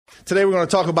Today we're going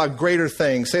to talk about greater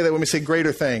things. Say that when we say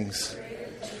greater things.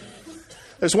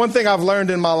 There's one thing I've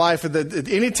learned in my life that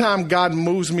anytime God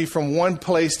moves me from one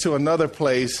place to another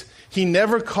place, he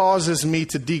never causes me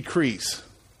to decrease.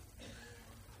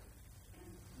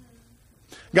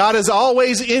 God has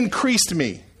always increased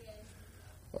me.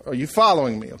 Are you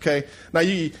following me? Okay. Now,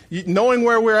 you knowing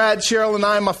where we're at, Cheryl and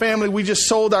I and my family, we just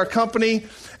sold our company.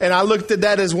 And I looked at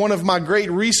that as one of my great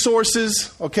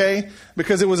resources, okay,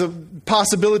 because it was a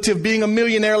possibility of being a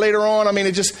millionaire later on. I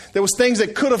mean, there was things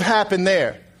that could have happened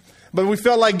there. But we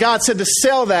felt like God said to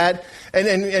sell that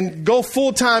and go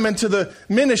full time into the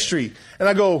ministry. And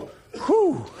I go,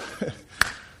 whew,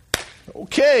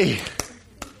 okay,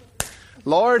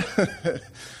 Lord,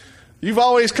 you've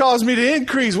always caused me to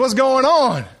increase. What's going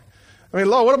on? I mean,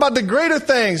 Lord, what about the greater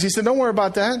things? He said, don't worry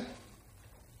about that.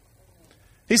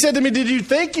 He said to me, did you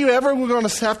think you ever were going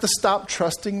to have to stop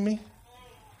trusting me?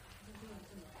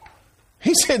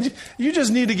 He said, you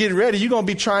just need to get ready. You're going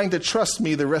to be trying to trust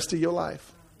me the rest of your life.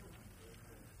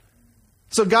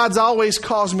 So God's always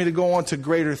caused me to go on to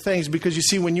greater things because you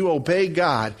see, when you obey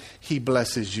God, he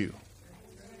blesses you.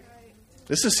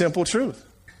 This is simple truth.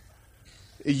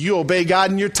 You obey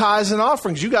God in your tithes and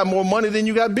offerings. You got more money than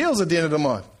you got bills at the end of the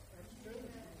month.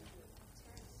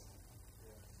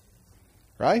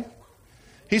 Right?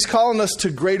 He's calling us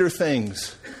to greater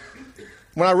things.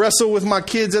 When I wrestle with my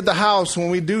kids at the house,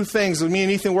 when we do things, when me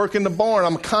and Ethan work in the barn,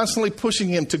 I'm constantly pushing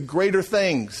him to greater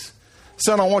things.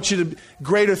 Son, I want you to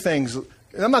greater things.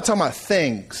 And I'm not talking about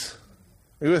things.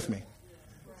 Are you with me?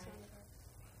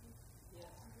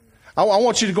 I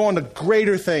want you to go on to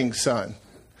greater things, son.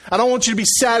 I don't want you to be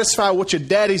satisfied with what your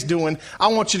daddy's doing. I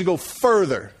want you to go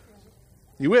further.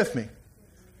 You with me?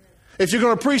 If you're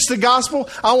going to preach the gospel,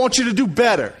 I want you to do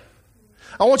better.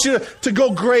 I want you to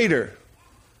go greater.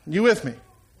 You with me?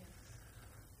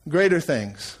 Greater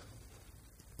things.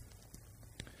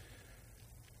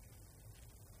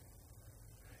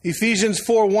 Ephesians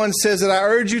 4:1 says that I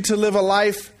urge you to live a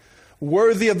life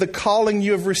worthy of the calling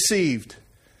you have received.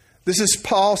 This is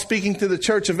Paul speaking to the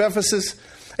church of Ephesus.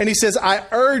 And he says, I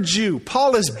urge you.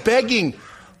 Paul is begging.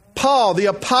 Paul, the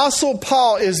apostle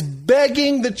Paul, is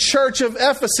begging the church of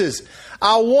Ephesus.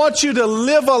 I want you to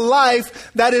live a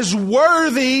life that is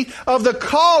worthy of the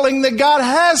calling that God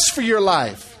has for your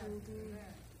life.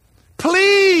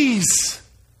 Please.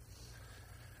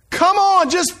 Come on,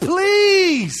 just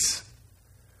please.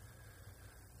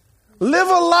 Live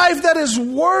a life that is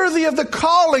worthy of the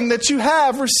calling that you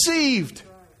have received.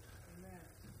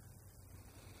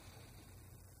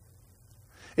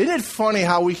 Isn't it funny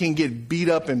how we can get beat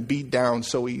up and beat down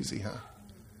so easy, huh?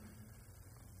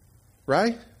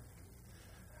 Right?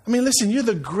 I mean, listen, you're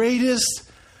the greatest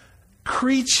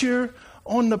creature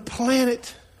on the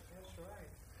planet.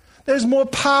 There's more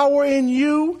power in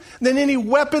you than any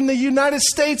weapon the United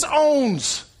States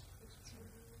owns.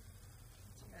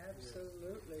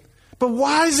 Absolutely. But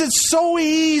why is it so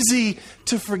easy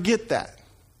to forget that?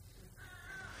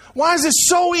 Why is it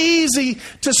so easy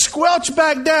to squelch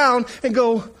back down and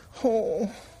go, oh.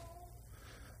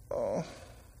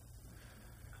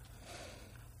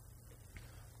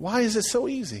 Why is it so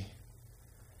easy?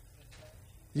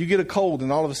 You get a cold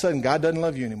and all of a sudden God doesn't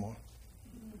love you anymore.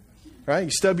 Right?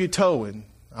 You stub your toe and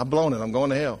I've blown it. I'm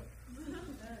going to hell.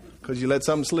 Because you let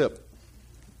something slip.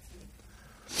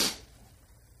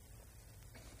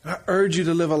 I urge you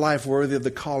to live a life worthy of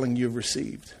the calling you've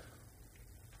received.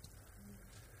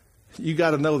 You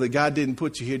got to know that God didn't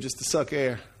put you here just to suck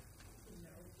air.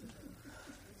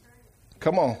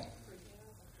 Come on.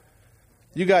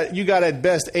 You got at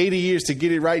best 80 years to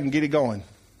get it right and get it going.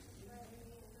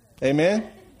 Amen?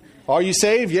 Are you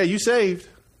saved? Yeah, you saved.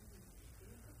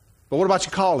 But what about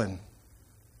your calling?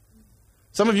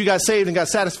 Some of you got saved and got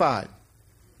satisfied.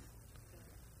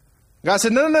 God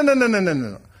said, no.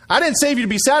 I didn't save you to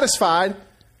be satisfied.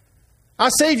 I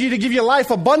saved you to give you life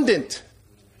abundant.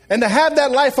 And to have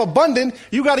that life abundant,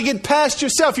 you got to get past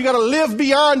yourself. You got to live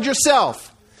beyond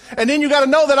yourself. And then you got to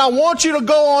know that I want you to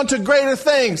go on to greater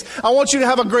things. I want you to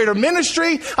have a greater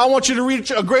ministry. I want you to reach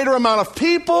a greater amount of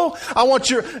people. I want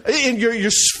your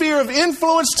sphere of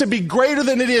influence to be greater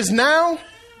than it is now.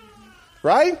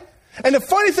 Right? And the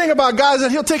funny thing about God is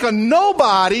that he'll take a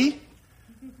nobody.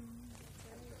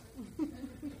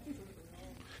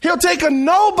 He'll take a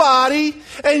nobody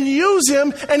and use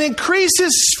him and increase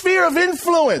his sphere of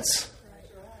influence.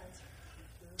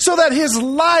 So that his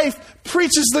life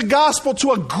preaches the gospel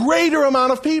to a greater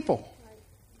amount of people.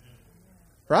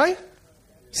 Right?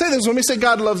 Say this with me. Say,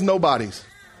 God loves nobodies.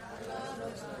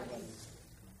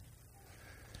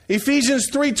 Ephesians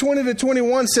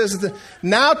 3:20-21 says,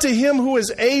 now to him who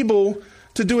is able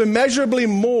to do immeasurably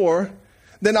more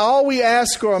than all we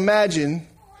ask or imagine,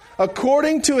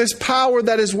 according to his power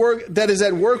that is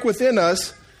at work within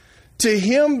us. To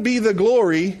him be the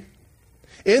glory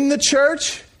in the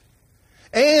church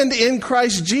and in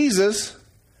Christ Jesus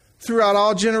throughout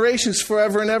all generations,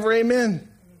 forever and ever. Amen.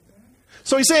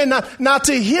 So he's saying, now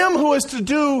to him who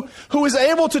is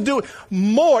able to do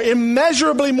more,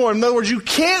 immeasurably more. In other words, you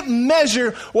can't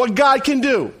measure what God can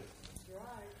do.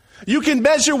 You can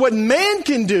measure what man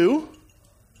can do,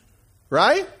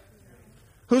 right?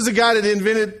 Who's the guy that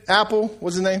invented Apple?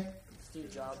 What's his name?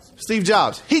 Steve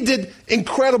Jobs. He did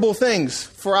incredible things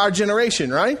for our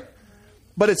generation, right?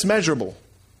 But it's measurable.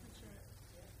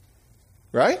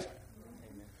 Right?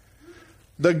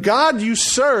 The God you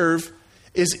serve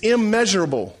is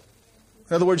immeasurable.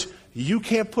 In other words, you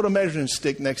can't put a measuring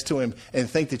stick next to him and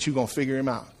think that you're going to figure him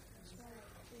out.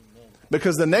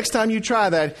 Because the next time you try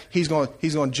that, he's going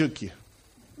to juke you.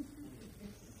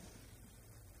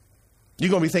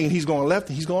 You're going to be thinking he's going left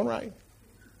and he's going right.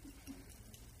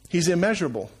 He's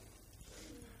immeasurable.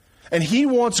 And he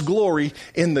wants glory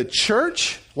in the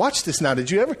church. Watch this now. Did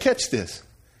you ever catch this?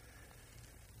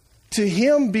 To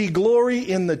him be glory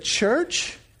in the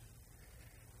church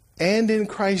and in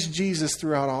Christ Jesus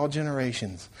throughout all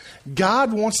generations.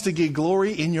 God wants to get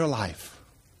glory in your life.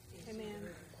 Amen.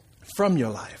 From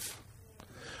your life.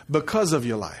 Because of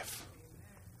your life.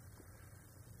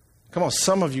 Come on,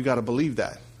 some of you got to believe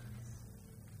that.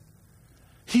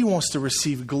 He wants to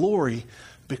receive glory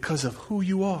because of who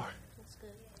you are.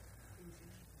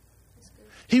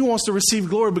 He wants to receive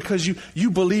glory because you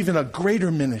believe in a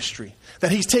greater ministry,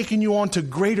 that he's taking you on to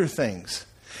greater things.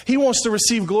 He wants to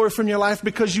receive glory from your life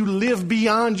because you live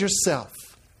beyond yourself.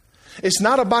 It's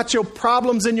not about your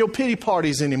problems and your pity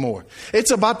parties anymore.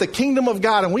 It's about the kingdom of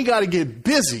God, and we got to get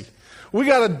busy. We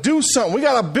got to do something. We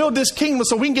got to build this kingdom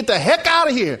so we can get the heck out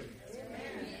of here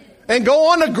and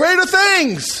go on to greater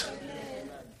things.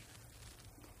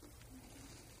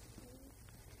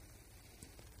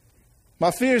 My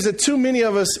fear is that too many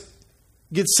of us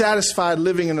get satisfied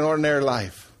living in an ordinary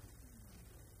life.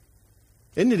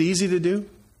 Isn't it easy to do?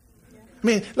 I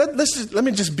mean, let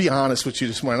me just be honest with you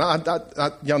this morning.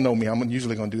 Y'all know me. I'm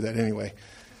usually going to do that anyway.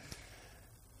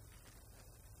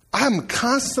 I'm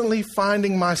constantly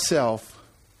finding myself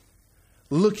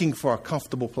looking for a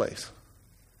comfortable place.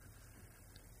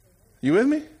 You with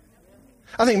me?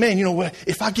 I think, man, you know what?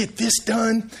 If I get this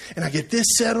done and I get this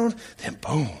settled, then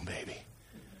boom, baby.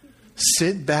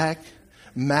 Sit back,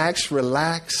 max,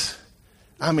 relax.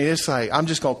 I mean, it's like, I'm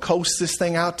just going to coast this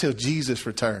thing out till Jesus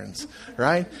returns,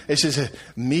 right? It's just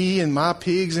me and my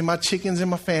pigs and my chickens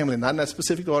and my family, not in that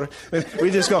specific order.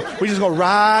 We just going to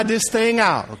ride this thing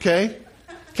out, okay?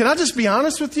 Can I just be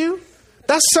honest with you?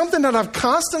 That's something that I've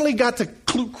constantly got to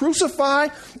crucify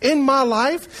in my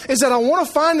life, is that I want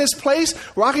to find this place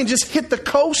where I can just hit the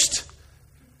coast.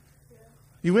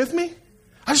 You with me?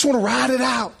 I just want to ride it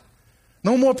out.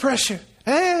 No more pressure.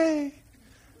 Hey,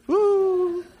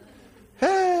 woo,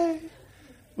 hey,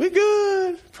 we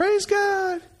good. Praise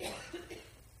God.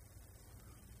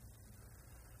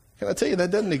 Can I tell you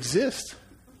that doesn't exist?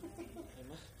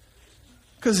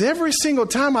 Because every single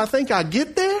time I think I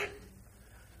get there,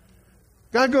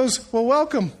 God goes, well,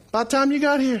 welcome. About time you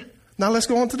got here. Now let's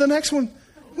go on to the next one.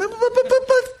 I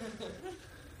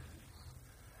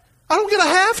don't get a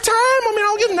half time. I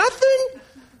don't get nothing.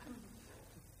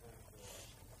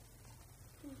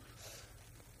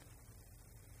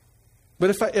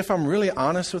 But if I'm really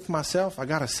honest with myself, I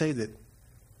got to say that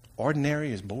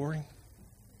ordinary is boring.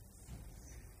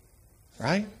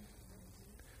 Right?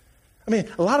 I mean,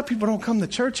 a lot of people don't come to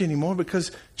church anymore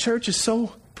because church is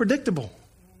so predictable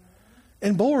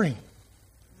and boring.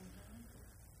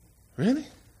 Really?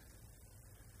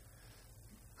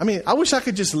 I mean, I wish I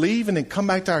could just leave and then come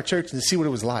back to our church and see what it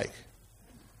was like.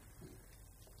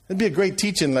 It'd be a great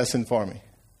teaching lesson for me.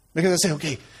 Because I say,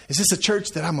 okay, is this a church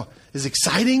that is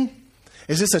exciting?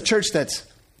 Is this a church that's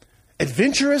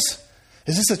adventurous?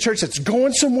 Is this a church that's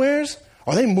going somewheres?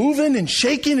 Are they moving and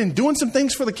shaking and doing some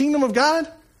things for the kingdom of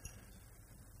God?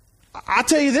 I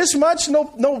tell you this much,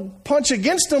 no punch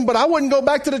against them, but I wouldn't go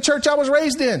back to the church I was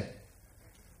raised in.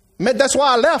 That's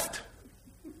why I left.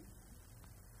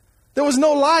 There was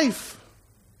no life.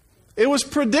 It was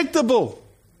predictable.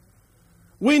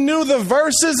 We knew the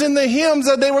verses in the hymns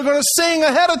that they were going to sing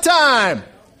ahead of time.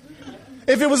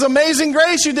 If it was Amazing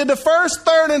Grace, you did the first,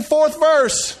 third, and fourth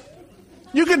verse.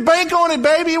 You could bank on it,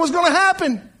 baby. It was going to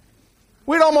happen.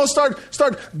 We'd almost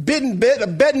start betting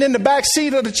in the back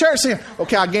seat of the church, saying,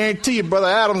 okay, I guarantee you, Brother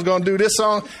Adam's going to do this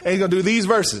song, and he's going to do these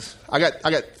verses. I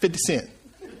got 50 cents.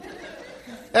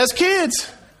 As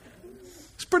kids,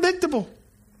 it's predictable.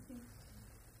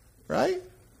 Right?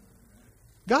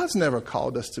 God's never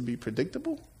called us to be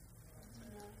predictable,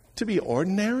 to be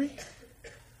ordinary,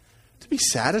 to be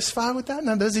satisfied with that.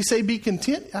 Now, does he say be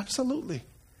content? Absolutely.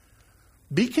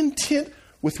 Be content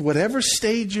with whatever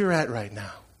stage you're at right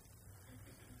now.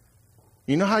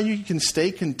 You know how you can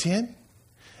stay content?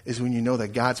 Is when you know that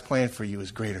God's plan for you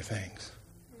is greater things.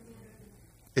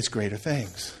 It's greater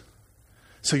things.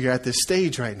 So you're at this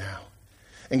stage right now,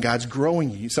 and God's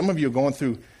growing you. Some of you are going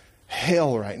through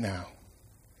hell right now.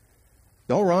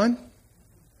 Don't run.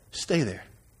 Stay there.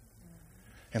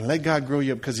 And let God grow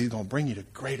you up, because he's going to bring you to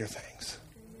greater things.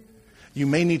 You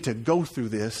may need to go through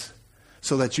this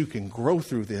so that you can grow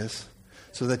through this,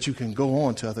 so that you can go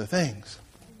on to other things.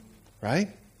 Right?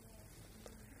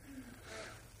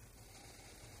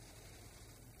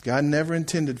 God never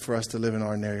intended for us to live an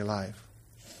ordinary life.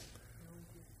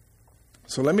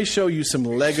 So let me show you some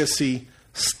legacy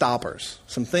stoppers,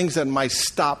 some things that might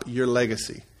stop your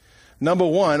legacy. Number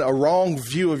one, a wrong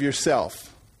view of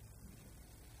yourself.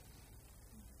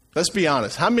 Let's be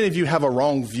honest. How many of you have a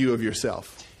wrong view of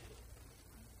yourself?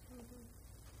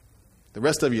 The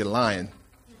rest of you are lying.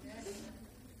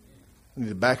 We need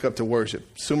to back up to worship.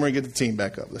 Sooner get the team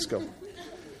back up. Let's go.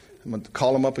 I'm going to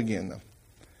call them up again, though.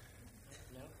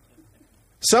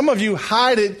 Some of you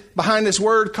hide it behind this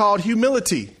word called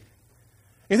humility.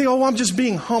 You think, oh, I'm just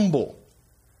being humble.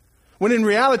 When in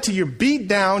reality, you're beat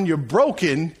down, you're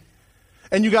broken,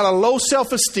 and you got a low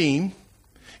self-esteem.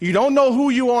 You don't know who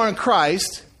you are in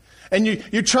Christ, and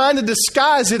you're trying to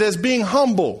disguise it as being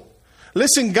humble.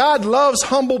 Listen, God loves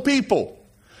humble people,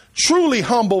 truly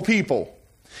humble people.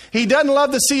 He doesn't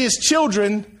love to see his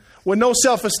children with no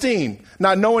self-esteem,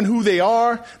 not knowing who they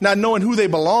are, not knowing who they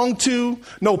belong to,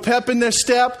 no pep in their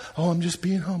step. Oh, I'm just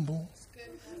being humble.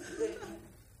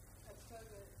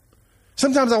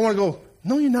 Sometimes I want to go,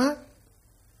 no, you're not.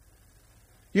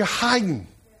 You're hiding.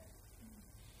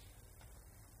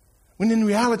 When in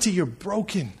reality, you're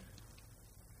broken.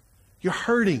 You're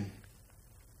hurting.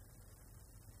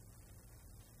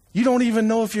 You don't even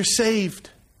know if you're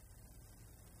saved.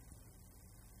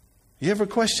 You ever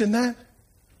question that?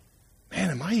 Man,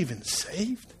 am I even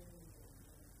saved?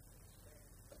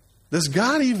 Does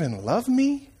God even love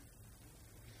me?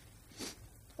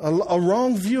 A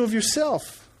wrong view of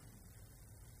yourself.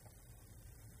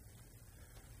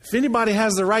 If anybody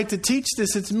has the right to teach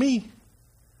this, it's me.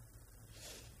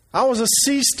 I was a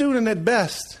C student at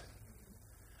best.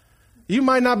 You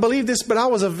might not believe this, but I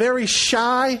was a very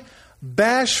shy,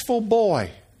 bashful boy.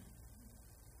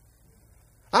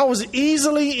 I was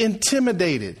easily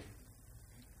intimidated.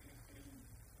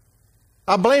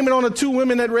 I blame it on the two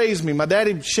women that raised me. My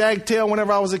daddy shagged tail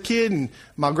whenever I was a kid, and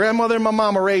my grandmother and my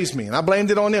mama raised me. And I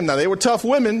blamed it on them. Now, they were tough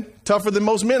women, tougher than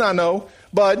most men I know,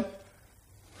 but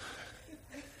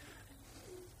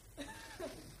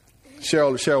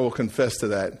Cheryl will confess to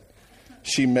that.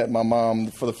 She met my mom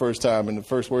for the first time, and the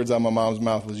first words out of my mom's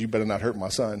mouth was, "You better not hurt my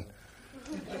son."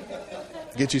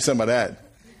 Get you some of that.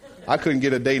 I couldn't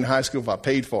get a date in high school if I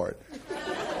paid for it.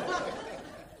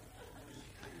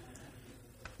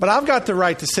 But I've got the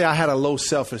right to say I had a low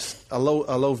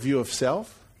view of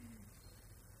self.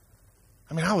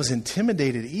 I mean, I was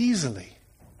intimidated easily.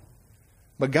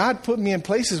 But God put me in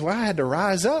places where I had to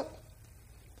rise up.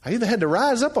 I either had to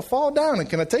rise up or fall down. And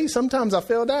can I tell you, sometimes I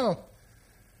fell down.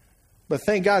 But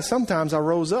thank God, sometimes I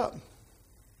rose up.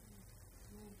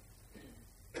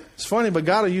 It's funny, but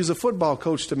God will use a football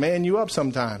coach to man you up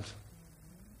sometimes.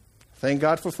 Thank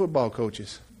God for football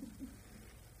coaches.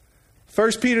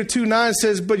 1 Peter 2:9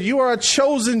 says, "But you are a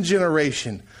chosen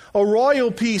generation, a royal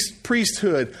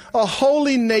priesthood, a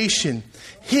holy nation,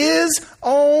 his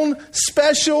own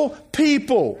special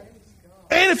people."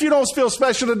 And if you don't feel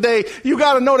special today, you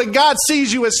got to know that God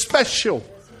sees you as special.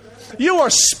 You are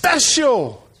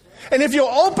special. And if you'll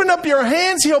open up your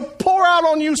hands, he'll pour out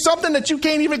on you something that you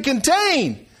can't even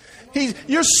contain.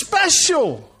 You're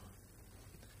special.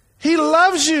 He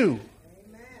loves you.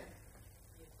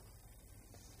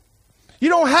 You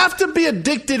don't have to be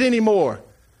addicted anymore.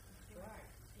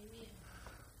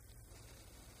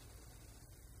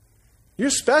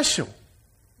 You're special.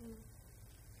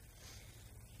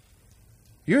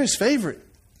 You're his favorite.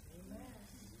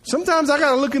 Sometimes I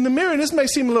got to look in the mirror, and this may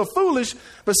seem a little foolish,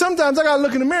 but sometimes I got to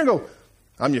look in the mirror and go,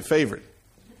 I'm your favorite.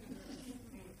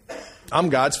 I'm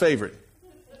God's favorite.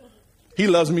 He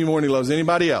loves me more than he loves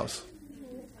anybody else.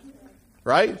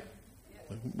 Right?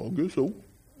 I guess so.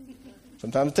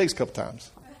 Sometimes it takes a couple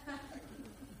times.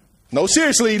 No,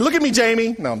 seriously, look at me,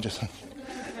 Jamie. No, I'm just...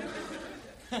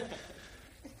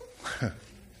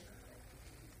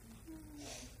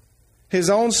 His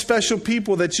own special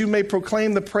people, that you may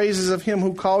proclaim the praises of him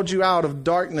who called you out of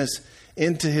darkness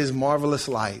into his marvelous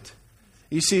light.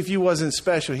 You see, if you wasn't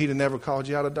special, he'd have never called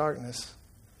you out of darkness.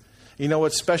 You know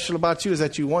what's special about you is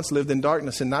that you once lived in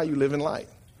darkness and now you live in light.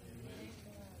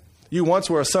 You once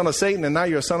were a son of Satan and now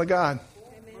you're a son of God.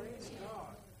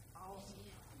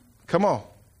 Come on.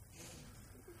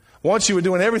 Once you were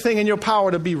doing everything in your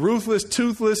power to be ruthless,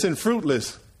 toothless, and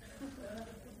fruitless.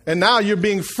 And now you're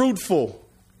being fruitful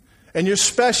and you're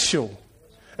special.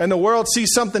 And the world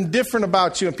sees something different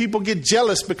about you and people get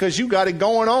jealous because you got it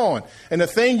going on. And the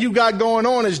thing you got going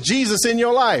on is Jesus in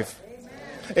your life.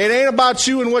 Amen. It ain't about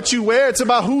you and what you wear. It's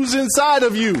about who's inside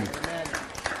of you. Amen.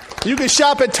 You can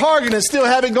shop at Target and still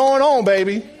have it going on,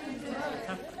 baby.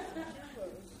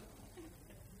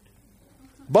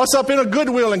 Bust up in a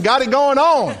Goodwill and got it going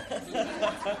on.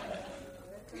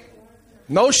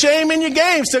 No shame in your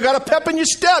game. Still got a pep in your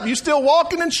step. You still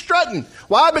walking and strutting.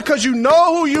 Why? Because you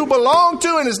know who you belong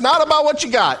to, and it's not about what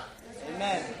you got.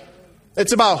 Amen.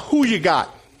 It's about who you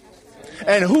got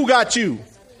and who got you.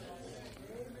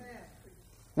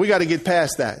 We got to get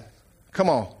past that. Come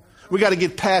on. We got to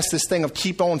get past this thing of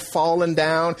keep on falling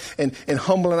down and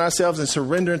humbling ourselves and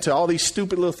surrendering to all these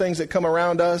stupid little things that come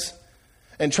around us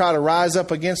and try to rise up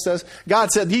against us.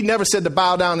 God said, he never said to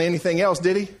bow down to anything else,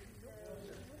 did he?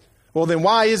 Well, then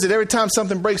why is it every time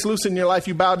something breaks loose in your life,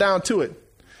 you bow down to it?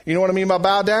 You know what I mean by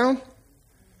bow down?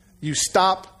 You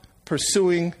stop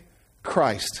pursuing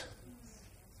Christ.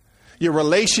 Your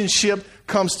relationship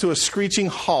comes to a screeching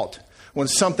halt when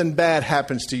something bad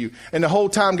happens to you. And the whole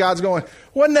time God's going,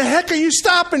 what in the heck are you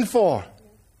stopping for?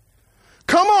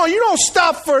 Come on, you don't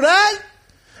stop for that.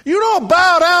 You don't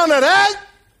bow down to that.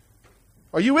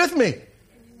 Are you with me?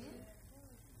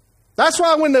 That's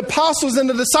why when the apostles and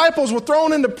the disciples were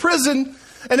thrown into prison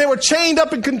and they were chained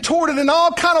up and contorted in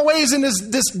all kind of ways in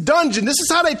this dungeon, this is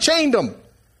how they chained them.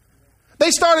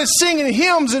 They started singing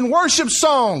hymns and worship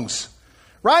songs,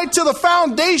 right? Till the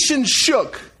foundation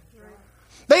shook.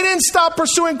 They didn't stop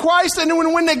pursuing Christ. And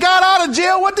when they got out of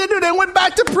jail, what did they do? They went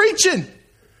back to preaching.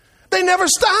 They never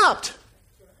stopped.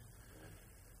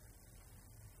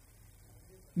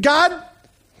 God,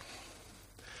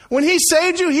 when he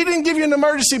saved you, he didn't give you an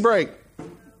emergency brake.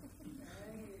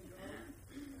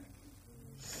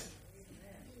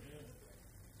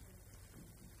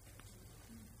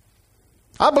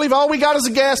 I believe all we got is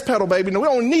a gas pedal, baby. No, we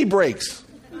don't need brakes.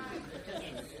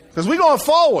 Because we're going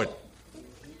forward.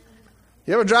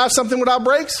 You ever drive something without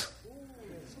brakes?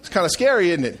 It's kind of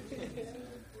scary, isn't it?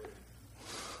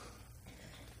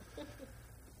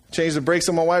 Changed the brakes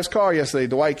on my wife's car yesterday.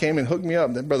 Dwight came and hooked me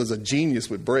up. That brother's a genius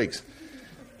with brakes.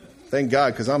 Thank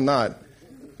God, because I'm not.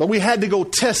 But we had to go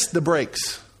test the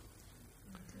brakes.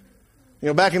 You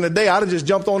know, back in the day, I'd have just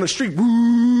jumped on the street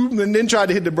and then tried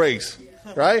to hit the brakes.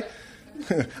 Right?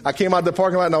 I came out the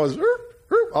parking lot and I was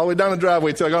all the way down the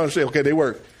driveway till I got on the street. Okay, they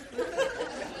work.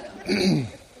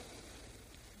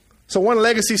 So one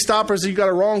legacy stopper is you got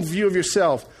a wrong view of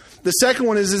yourself. The second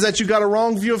one is that you got a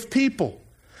wrong view of people.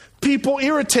 People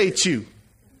irritate you.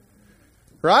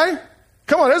 Right?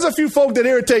 Come on, there's a few folk that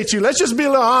irritate you. Let's just be a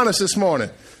little honest this morning.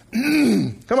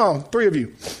 Come on, 3 of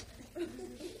you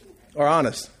are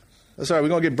honest. That's all right, we're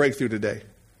going to get breakthrough today.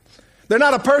 They're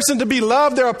not a person to be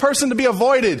loved, they're a person to be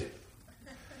avoided.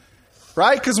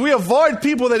 Right? Because we avoid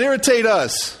people that irritate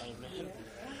us.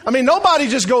 I mean, nobody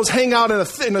just goes hang out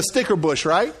in a sticker bush,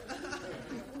 right?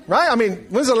 Right? I mean,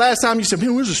 when's the last time you said,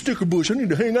 man, where's a sticker bush? I need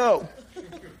to hang out.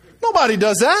 Nobody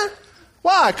does that.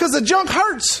 Why? Because the junk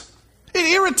hurts. It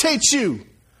irritates you.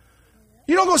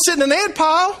 You don't go sit in an ant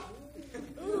pile.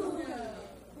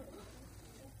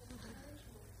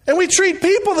 And we treat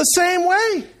people the same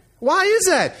way. Why is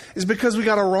that? It's because we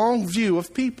got a wrong view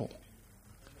of people.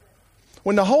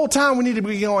 When the whole time we need to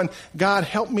be going, God,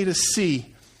 help me to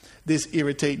see this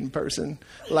irritating person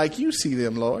like you see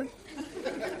them, Lord.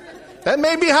 That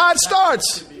may be how it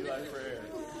starts.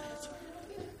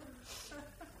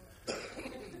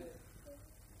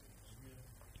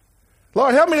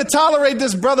 Lord, help me to tolerate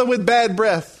this brother with bad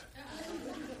breath.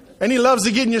 And he loves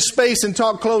to get in your space and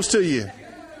talk close to you.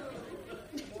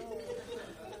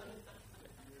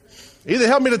 Either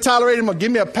help me to tolerate him or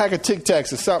give me a pack of Tic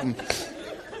Tacs or something.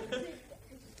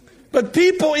 But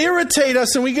people irritate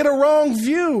us and we get a wrong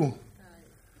view.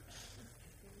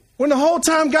 When the whole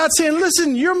time God's saying,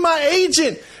 listen, you're my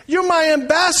agent. You're my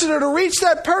ambassador to reach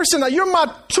that person. You're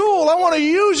my tool. I want to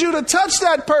use you to touch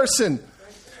that person.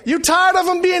 You tired of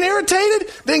them being irritated?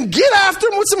 Then get after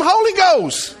them with some Holy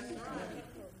Ghost.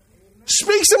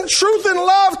 Speak some truth and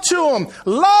love to them.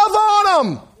 Love on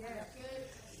them.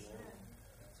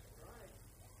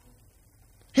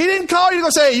 He didn't call you to go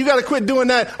say, hey, you got to quit doing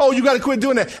that. Oh, you got to quit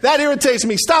doing that. That irritates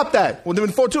me. Stop that. Well, then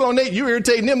before too long, you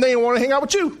irritating them. They didn't want to hang out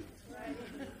with you.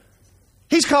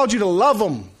 He's called you to love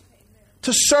them,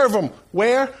 to serve them.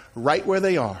 Where? Right where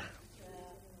they are.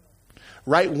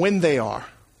 Right when they are.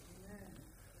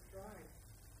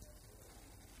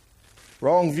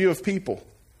 Wrong view of people.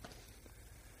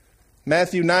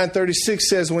 Matthew 9:36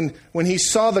 says, when he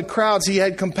saw the crowds, he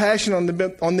had compassion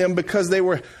on them because they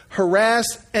were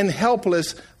harassed and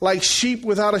helpless like sheep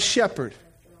without a shepherd.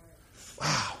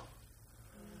 Wow.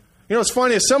 You know, it's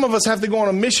funny. Some of us have to go on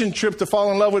a mission trip to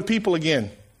fall in love with people again.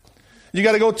 You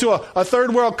got to go to a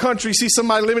third world country, see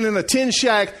somebody living in a tin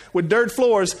shack with dirt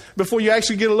floors before you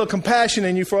actually get a little compassion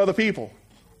in you for other people.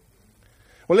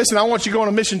 Well, listen, I want you to go on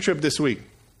a mission trip this week.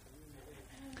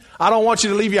 I don't want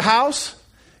you to leave your house,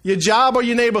 your job, or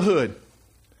your neighborhood.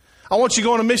 I want you to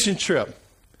go on a mission trip.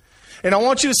 And I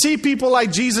want you to see people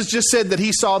like Jesus just said that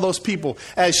he saw those people,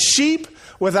 as sheep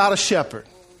without a shepherd.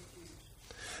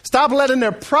 Stop letting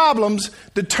their problems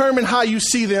determine how you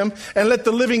see them, and let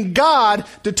the living God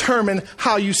determine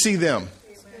how you see them.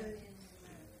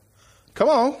 Come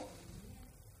on.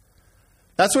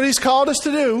 That's what he's called us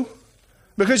to do.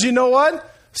 Because you know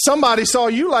what? Somebody saw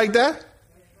you like that.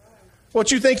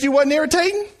 What, you think you wasn't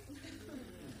irritating?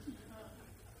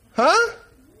 Huh?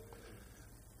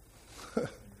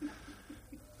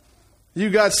 You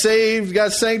got saved,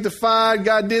 got sanctified,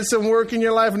 God did some work in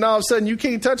your life, and all of a sudden you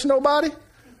can't touch nobody?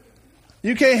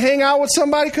 You can't hang out with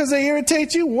somebody because they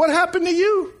irritate you? What happened to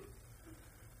you?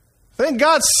 Thank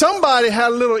God somebody had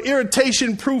a little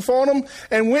irritation proof on them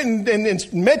and went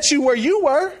and met you where you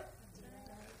were.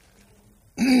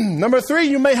 Number 3,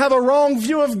 you may have a wrong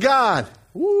view of God.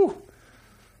 Woo.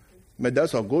 Man,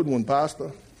 that's a good one,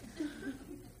 Pastor.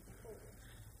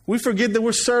 We forget that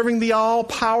we're serving the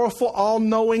all-powerful,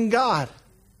 all-knowing God.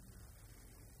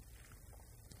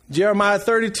 Jeremiah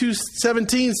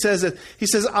 32:17 says that. He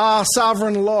says, "Ah,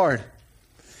 sovereign Lord,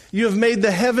 you have made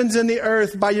the heavens and the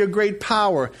earth by your great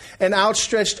power and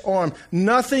outstretched arm.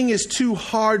 Nothing is too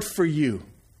hard for you."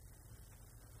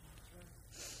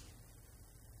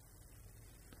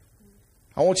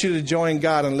 I want you to join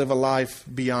God and live a life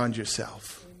beyond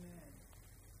yourself.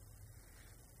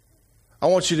 I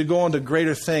want you to go on to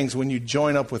greater things when you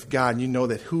join up with God and you know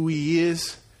that who he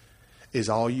is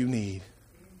all you need.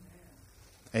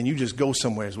 And you just go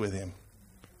somewheres with him.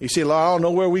 You say, "Lord, I don't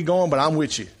know where we're going, but I'm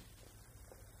with you."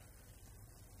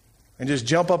 And just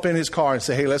jump up in his car and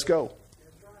say, "Hey, let's go."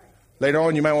 Later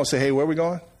on, you might want to say, "Hey, where are we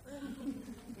going?"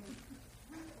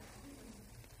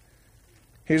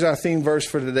 Here's our theme verse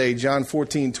for today. John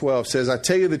 14:12 says, "I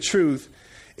tell you the truth,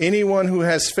 anyone who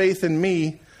has faith in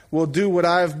me will do what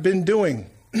I've been doing."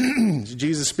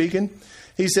 Jesus speaking.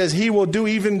 He says, "He will do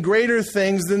even greater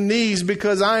things than these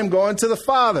because I am going to the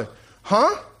Father."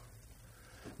 Huh?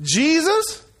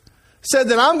 Jesus said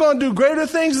that I'm going to do greater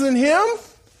things than him?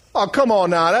 Oh, come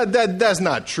on now. That's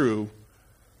not true.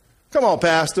 Come on,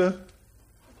 Pastor.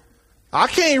 I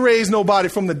can't raise nobody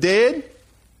from the dead.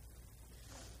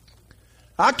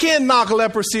 I can't knock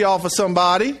leprosy off of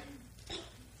somebody.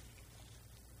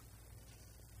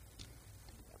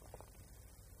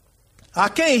 I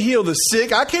can't heal the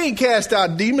sick. I can't cast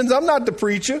out demons. I'm not the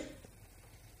preacher.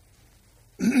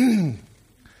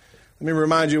 Let me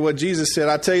remind you what Jesus said.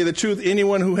 "I tell you the truth,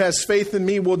 anyone who has faith in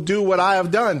me will do what I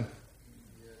have done."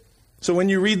 So when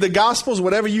you read the Gospels,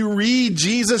 whatever you read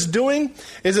Jesus doing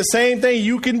is the same thing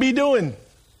you can be doing.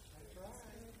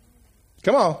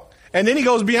 Come on. And then he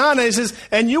goes beyond that. He says,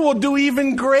 "And you will do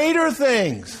even greater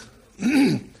things."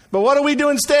 But what do we do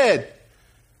instead?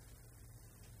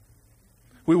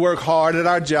 We work hard at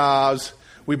our jobs.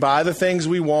 We buy the things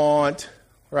we want,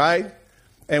 right?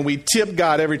 And we tip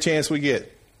God every chance we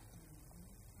get.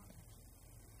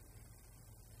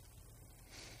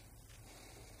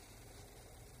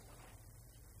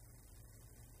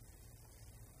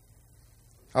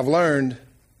 I've learned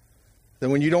that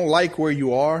when you don't like where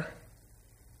you are,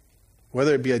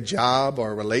 whether it be a job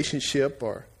or a relationship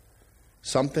or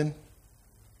something,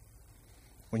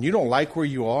 when you don't like where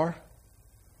you are,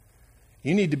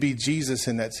 you need to be Jesus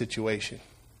in that situation.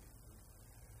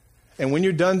 And when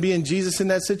you're done being Jesus in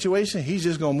that situation, he's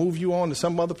just going to move you on to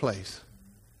some other place.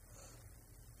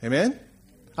 Amen?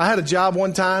 I had a job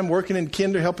one time working in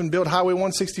Kinder, helping build Highway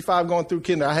 165 going through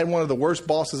Kinder. I had one of the worst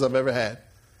bosses I've ever had.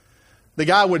 The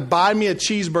guy would buy me a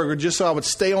cheeseburger just so I would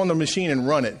stay on the machine and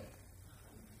run it.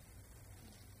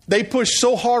 They pushed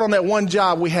so hard on that one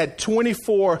job, we had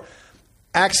 24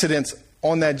 accidents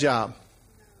on that job.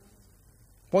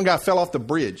 One guy fell off the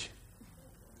bridge.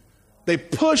 They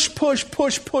push.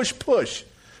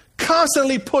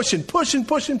 Constantly pushing.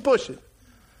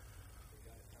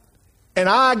 And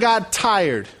I got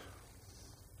tired.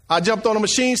 I jumped on a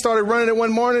machine, started running it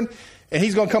one morning, and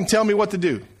he's going to come tell me what to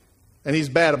do. And he's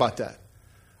bad about that.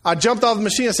 I jumped off the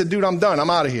machine. I said, dude, I'm done. I'm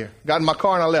out of here. Got in my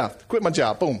car and I left. Quit my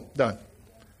job. Boom, done.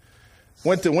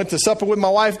 Went to supper with my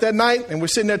wife that night, and we're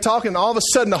sitting there talking, and all of a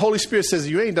sudden the Holy Spirit says,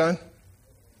 you ain't done.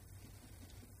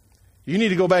 You need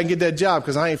to go back and get that job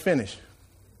because I ain't finished.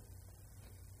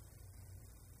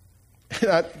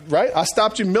 Right? I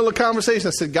stopped you in the middle of the conversation.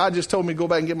 I said, God just told me to go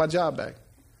back and get my job back.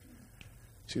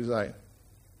 She was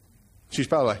she's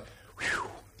probably like,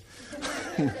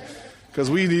 whew. Because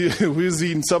we was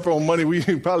eating supper on Monday. We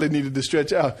probably needed to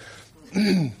stretch out.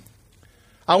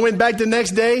 I went back the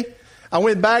next day.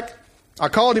 I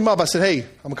called him up. I said, hey, I'm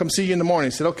going to come see you in the morning.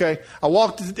 He said, okay. I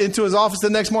walked into his office the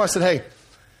next morning. I said, hey, I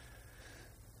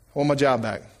want my job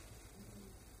back.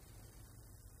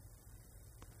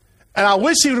 And I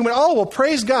wish he would have went, oh, well,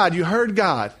 praise God. You heard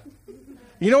God.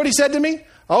 You know what he said to me?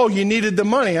 Oh, you needed the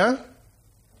money, huh?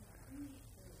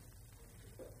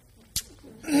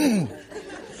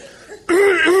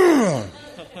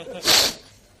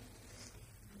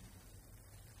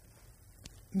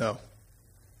 No.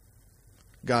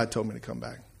 God told me to come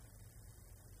back.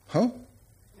 Huh?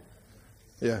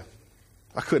 Yeah.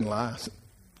 I couldn't lie.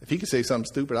 If he could say something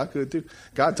stupid, I could too.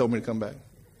 God told me to come back.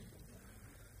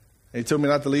 And he told me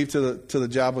not to leave till the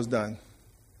job was done.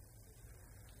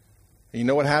 And you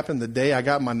know what happened? The day I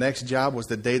got my next job was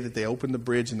the day that they opened the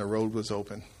bridge and the road was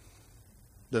open.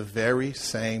 The very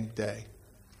same day.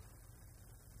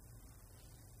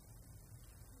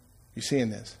 You seeing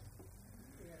this?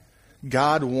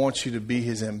 God wants you to be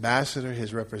his ambassador,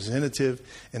 his representative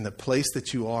in the place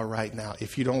that you are right now.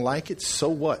 If you don't like it, so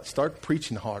what? Start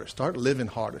preaching harder. Start living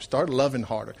harder. Start loving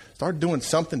harder. Start doing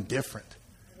something different.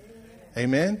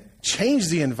 Amen? Change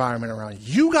the environment around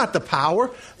you. You got the power.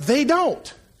 They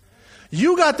don't.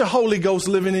 You got the Holy Ghost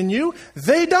living in you.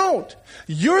 They don't.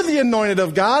 You're the anointed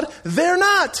of God. They're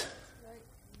not.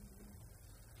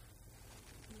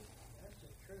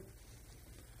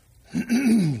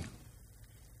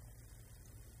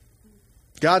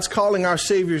 God's calling our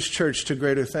Savior's church to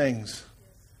greater things.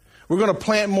 We're going to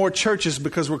plant more churches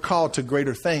because we're called to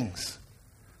greater things.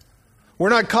 We're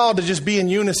not called to just be in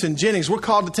Unison Jennings. We're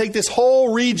called to take this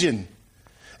whole region.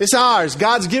 It's ours.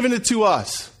 God's given it to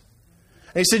us.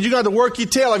 And he said, you got to work your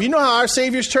tail off. You know how our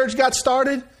Savior's church got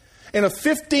started? In a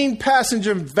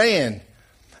 15-passenger van,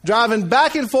 driving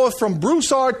back and forth from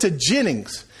Broussard to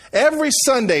Jennings. Every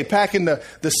Sunday, packing the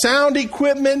sound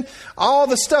equipment, all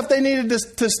the stuff they needed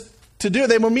to do.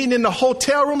 They were meeting in the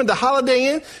hotel room at the Holiday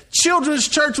Inn. Children's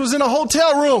church was in a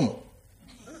hotel room.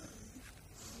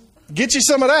 Get you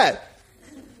some of that.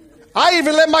 I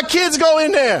even let my kids go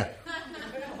in there.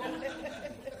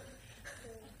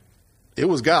 It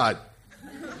was God.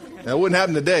 That wouldn't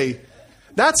happen today.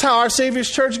 That's how our Savior's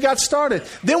church got started.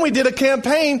 Then we did a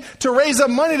campaign to raise up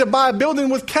money to buy a building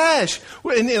with cash.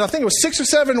 And I think it was 6 or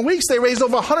 7 weeks, they raised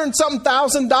over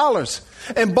 $100,000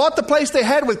 and bought the place they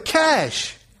had with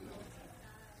cash.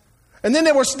 And then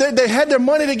they had their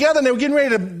money together and they were getting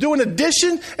ready to do an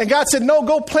addition. And God said, no,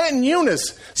 go plant in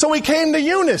Eunice. So we came to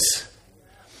Eunice.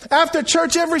 After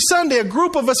church every Sunday, a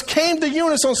group of us came to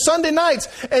Eunice on Sunday nights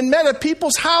and met at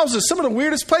people's houses, some of the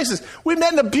weirdest places. We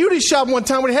met in a beauty shop one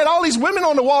time where they had all these women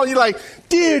on the wall. And you're like,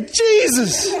 dear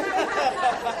Jesus.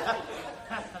 I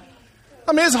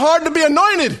mean, it's hard to be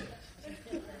anointed.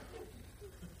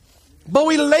 But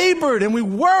we labored and we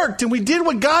worked and we did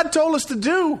what God told us to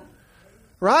do.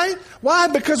 Right? Why?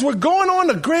 Because we're going on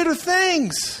to greater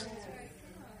things.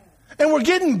 And we're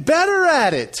getting better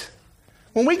at it.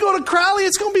 When we go to Crowley,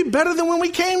 it's going to be better than when we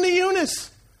came to Eunice.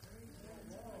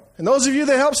 And those of you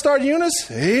that helped start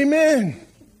Eunice, amen.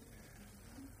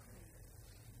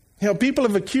 You know, people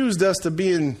have accused us of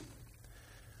being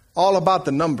all about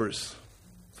the numbers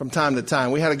from time to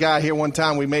time. We had a guy here one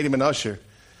time, we made him an usher.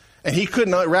 And he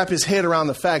couldn't wrap his head around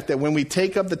the fact that when we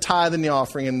take up the tithe and the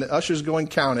offering and the ushers go and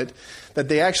count it, that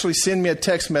they actually send me a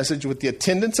text message with the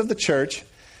attendance of the church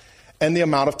and the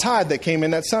amount of tithe that came in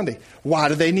that Sunday. Why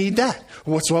do they need that?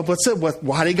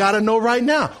 Why they got to know right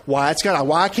now? Why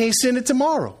I can't send it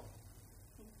tomorrow?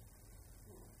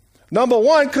 Number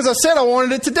one, because I said I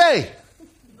wanted it today.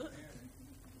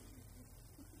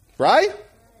 Right?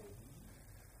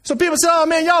 So people say, oh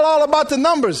man, y'all all about the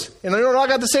numbers. And you know what I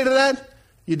got to say to that?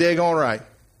 You're daggone right.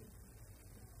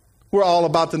 We're all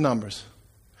about the numbers.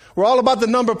 We're all about the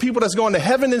number of people that's going to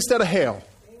heaven instead of hell.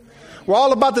 We're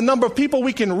all about the number of people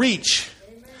we can reach.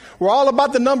 We're all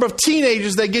about the number of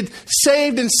teenagers that get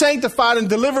saved and sanctified and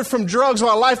delivered from drugs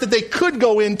or a life that they could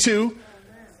go into.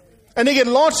 And they get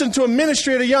launched into a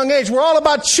ministry at a young age. We're all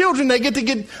about children that get to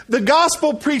get the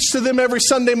gospel preached to them every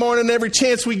Sunday morning, every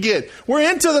chance we get. We're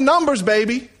into the numbers,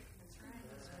 baby.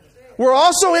 We're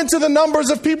also into the numbers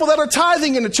of people that are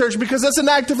tithing in the church because that's an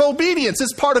act of obedience.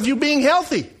 It's part of you being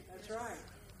healthy. That's right.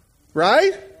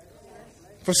 Right?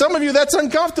 For some of you, that's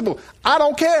uncomfortable. I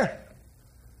don't care.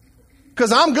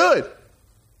 Because I'm good.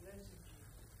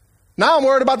 Now I'm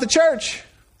worried about the church.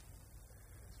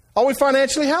 Are we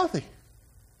financially healthy?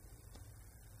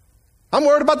 I'm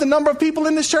worried about the number of people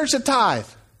in this church that tithe.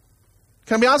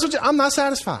 Can I be honest with you? I'm not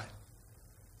satisfied.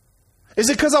 Is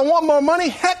it because I want more money?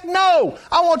 Heck no.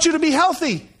 I want you to be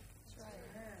healthy.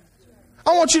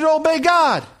 I want you to obey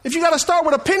God. If you got to start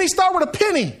with a penny, start with a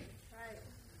penny.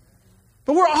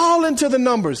 But we're all into the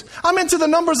numbers. I'm into the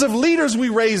numbers of leaders we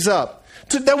raise up,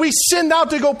 that we send out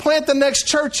to go plant the next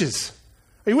churches.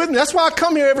 Are you with me? That's why I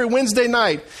come here every Wednesday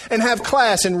night and have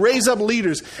class and raise up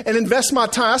leaders and invest my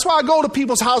time. That's why I go to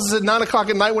people's houses at 9 o'clock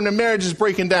at night when their marriage is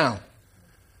breaking down.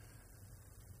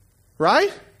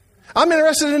 Right? I'm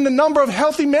interested in the number of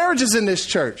healthy marriages in this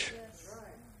church.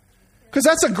 Because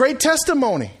that's a great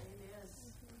testimony.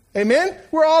 Amen?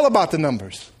 We're all about the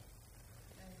numbers.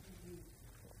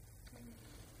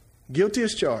 Guilty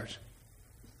as charged.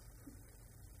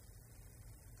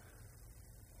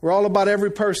 We're all about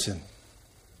every person.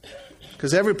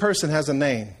 Because every person has a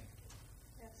name.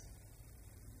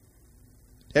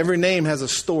 Every name has a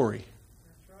story.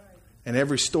 And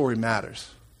every story matters.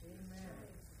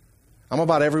 I'm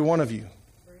about every one of you.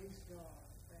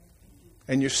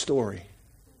 And your story.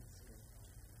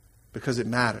 Because it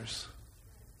matters.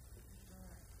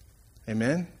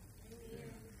 Amen?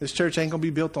 This church ain't going to be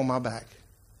built on my back.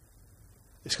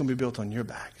 It's going to be built on your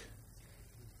back.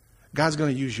 God's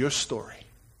going to use your story.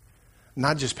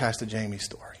 Not just Pastor Jamie's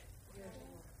story.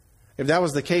 If that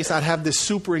was the case, I'd have this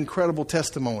super incredible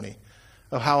testimony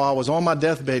of how I was on my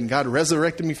deathbed and God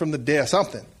resurrected me from the dead,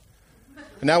 something.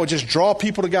 And that would just draw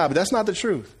people to God. But that's not the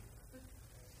truth.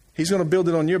 He's going to build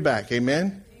it on your back.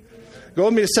 Amen? Go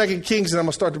with me to 2 Kings and I'm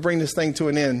going to start to bring this thing to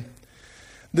an end.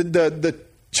 The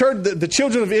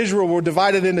children of Israel were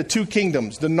divided into two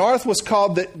kingdoms. The north was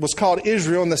called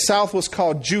Israel and the south was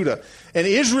called Judah. And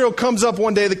Israel comes up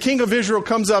one day, the king of Israel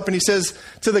comes up and he says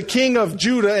to the king of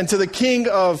Judah and to the king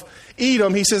of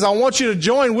Edom, he says, I want you to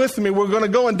join with me. We're going to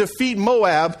go and defeat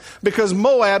Moab because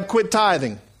Moab quit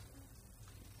tithing.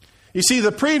 You see,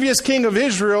 the previous king of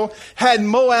Israel had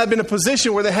Moab in a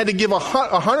position where they had to give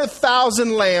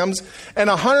 100,000 lambs and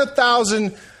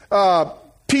 100,000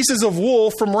 pieces of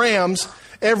wool from rams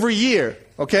every year,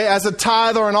 okay, as a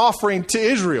tithe or an offering to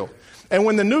Israel. And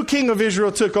when the new king of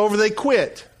Israel took over, they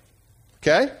quit.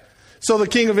 Okay? So the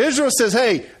king of Israel says,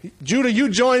 hey, Judah, you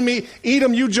join me.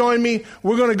 Edom, you join me.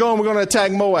 We're going to go and we're going to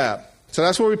attack Moab. So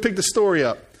that's where we pick the story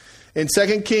up. In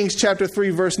 2 Kings chapter 3,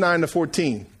 verse 9 to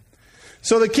 14.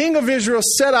 So the king of Israel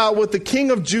set out with the king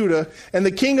of Judah and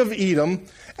the king of Edom.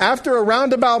 After a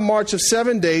roundabout march of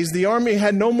 7 days, the army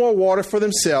had no more water for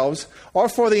themselves or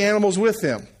for the animals with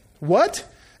them. What?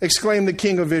 Exclaimed the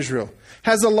king of Israel.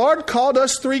 Has the Lord called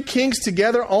us 3 kings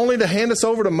together only to hand us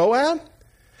over to Moab?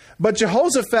 But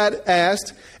Jehoshaphat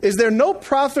asked, is there no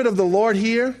prophet of the Lord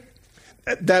here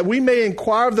that we may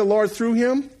inquire of the Lord through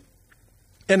him?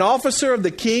 An officer of the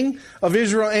king of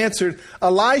Israel answered,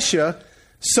 Elisha,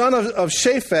 son of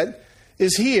Shaphat,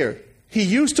 is here. He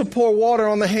used to pour water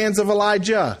on the hands of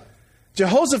Elijah.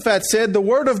 Jehoshaphat said, the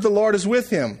word of the Lord is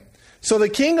with him. So the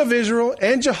king of Israel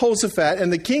and Jehoshaphat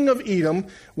and the king of Edom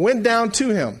went down to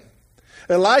him.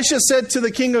 Elisha said to the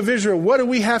king of Israel, what do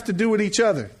we have to do with each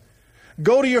other?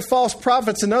 Go to your false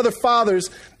prophets and other fathers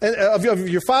of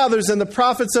your fathers and the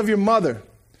prophets of your mother.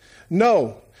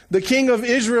 No, the king of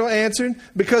Israel answered,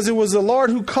 because it was the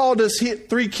Lord who called us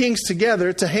 3 kings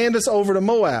together to hand us over to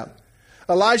Moab.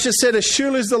 Elisha said, as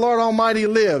surely as the Lord Almighty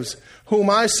lives, whom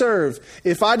I serve,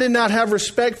 if I did not have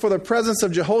respect for the presence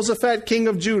of Jehoshaphat, king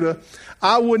of Judah,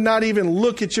 I would not even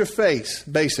look at your face,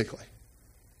 basically.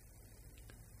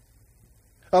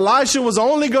 Elisha was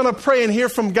only going to pray and hear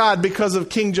from God because of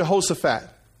King Jehoshaphat.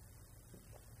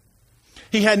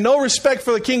 He had no respect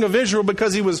for the king of Israel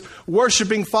because he was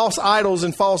worshiping false idols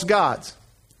and false gods.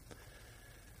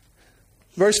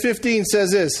 Verse 15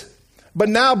 says this, but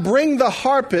now bring the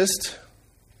harpist.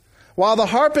 While the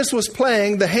harpist was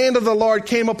playing, the hand of the Lord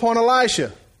came upon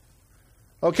Elisha.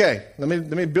 Okay, let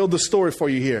me build the story for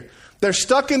you here. They're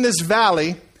stuck in this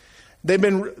valley. They've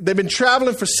been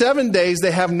traveling for 7 days.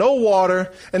 They have no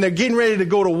water, and they're getting ready to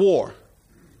go to war.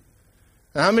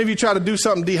 Now, how many of you try to do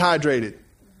something dehydrated?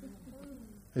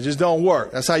 It just don't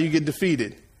work. That's how you get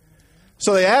defeated.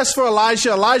 So they ask for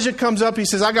Elijah. Elijah comes up. He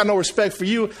says, I got no respect for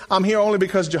you. I'm here only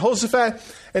because Jehoshaphat.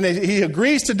 And he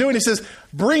agrees to do it. He says,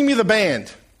 bring me the band.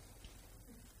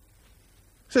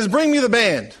 He says, bring me the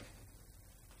band.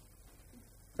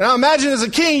 Now imagine as a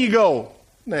king you go,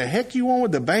 The heck you want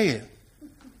with the band?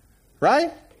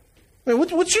 Right? I mean,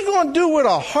 what you going to do with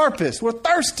a harpist? We're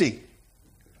thirsty.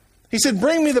 He said,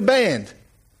 bring me the band.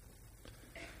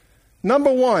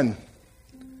 Number one,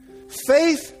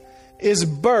 faith is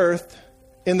birthed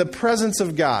in the presence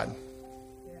of God.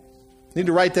 You need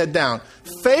to write that down.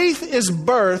 Faith is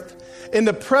birthed in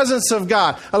the presence of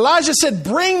God. Elijah said,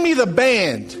 bring me the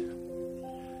band.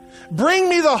 Bring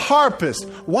me the harpist.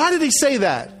 Why did he say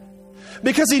that?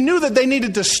 Because he knew that they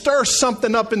needed to stir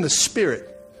something up in the spirit.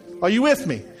 Are you with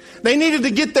me? They needed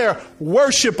to get their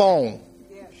worship on.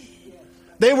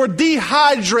 They were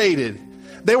dehydrated.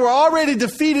 They were already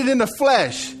defeated in the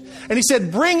flesh. And he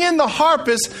said, bring in the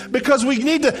harpist because we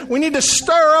need to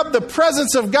stir up the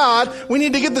presence of God. We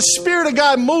need to get the Spirit of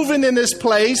God moving in this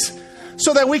place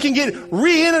so that we can get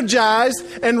re-energized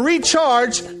and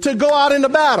recharged to go out into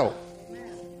battle.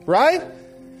 Right?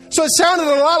 So it sounded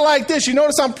a lot like this. You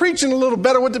notice I'm preaching a little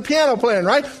better with the piano playing,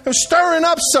 right? I'm stirring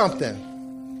up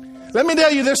something. Let me tell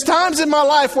you, there's times in my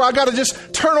life where I got to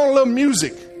just turn on a little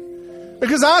music.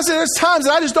 Because honestly, there's times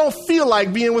that I just don't feel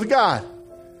like being with God.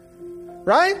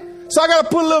 Right? So I got to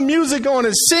put a little music on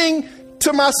and sing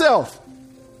to myself.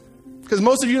 Because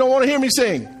most of you don't want to hear me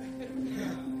sing.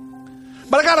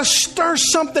 But I got to stir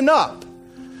something up.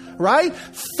 Right?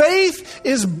 Faith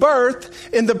is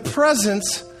birthed in the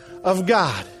presence of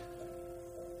God.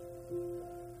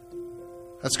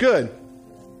 That's good.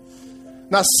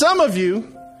 Now, some of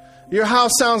you, your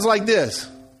house sounds like this.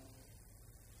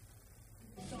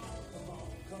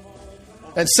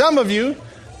 And some of you,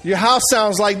 your house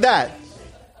sounds like that.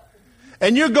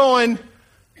 And you're going,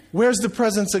 where's the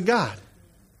presence of God?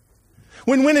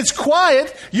 When it's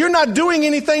quiet, you're not doing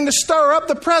anything to stir up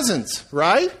the presence,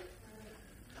 right?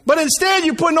 But instead,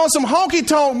 you're putting on some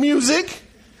honky-tonk music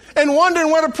and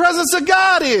wondering where the presence of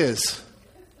God is.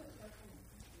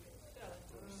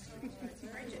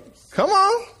 Come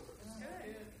on.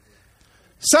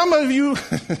 Some of you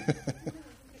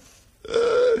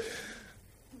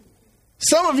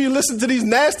listen to these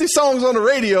nasty songs on the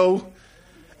radio,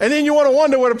 and then you want to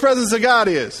wonder where the presence of God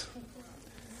is.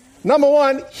 Number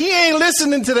one, he ain't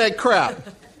listening to that crap.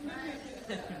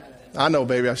 I know,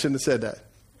 baby, I shouldn't have said that.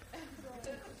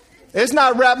 It's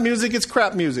not rap music, it's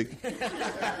crap music.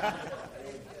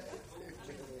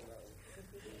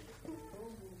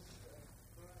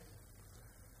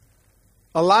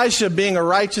 Elisha, being a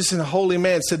righteous and holy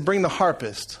man, said, bring the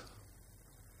harpist.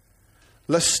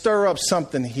 Let's stir up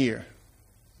something here.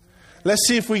 Let's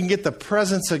see if we can get the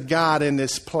presence of God in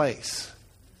this place.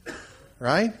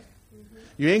 Right?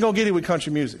 You ain't going to get it with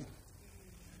country music.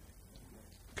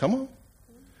 Come on.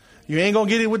 You ain't going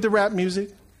to get it with the rap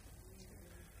music.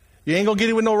 You ain't going to get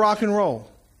it with no rock and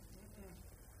roll.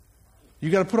 You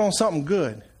got to put on something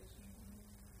good.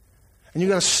 And you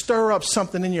got to stir up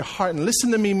something in your heart. And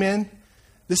listen to me, men.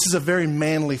 This is a very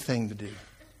manly thing to do.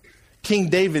 King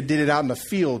David did it out in the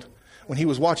field when he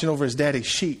was watching over his daddy's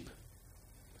sheep.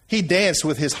 He danced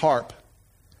with his harp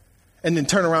and then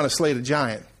turned around and slayed a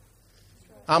giant.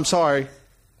 I'm sorry,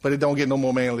 but it don't get no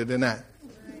more manly than that.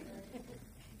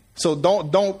 So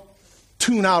don't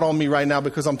tune out on me right now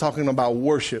because I'm talking about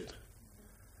worship.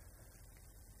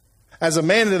 As a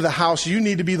man of the house, you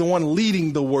need to be the one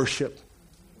leading the worship.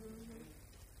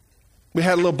 We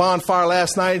had a little bonfire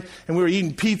last night, and we were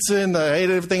eating pizza and ate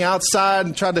everything outside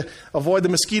and tried to avoid the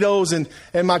mosquitoes. And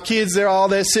my kids, they're all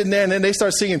there sitting there, and then they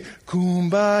start singing,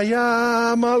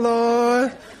 Kumbaya, my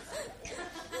Lord.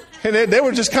 And they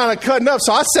were just kind of cutting up.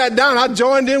 So I sat down, I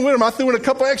joined in with them. I threw in a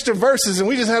couple extra verses, and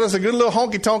we just had us a good little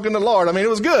honky-tonk in the Lord. I mean, it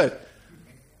was good.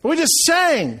 But we just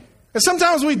sang. And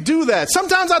sometimes we do that.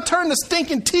 Sometimes I turn the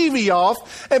stinking TV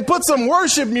off and put some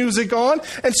worship music on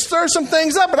and stir some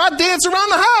things up, and I dance around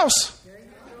the house.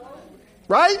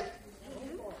 Right?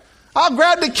 I'll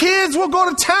grab the kids. We'll go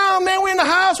to town, man. We're in the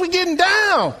house. We're getting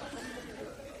down.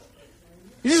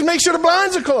 You just make sure the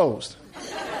blinds are closed.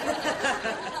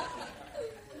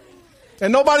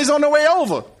 And nobody's on their way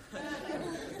over.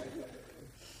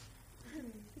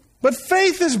 But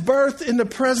faith is birthed in the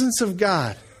presence of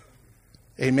God.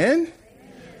 Amen?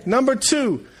 Number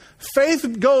two,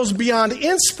 faith goes beyond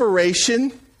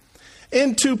inspiration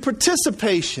into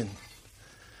participation.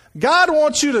 God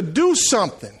wants you to do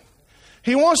something.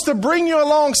 He wants to bring you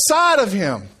alongside of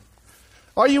him.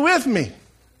 Are you with me?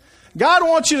 God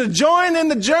wants you to join in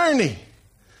the journey.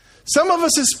 Some of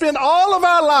us have spent all of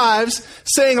our lives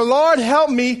saying, Lord, help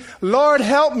me, Lord,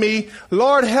 help me,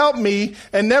 Lord, help me,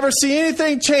 and never see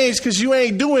anything change because you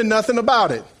ain't doing nothing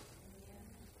about it.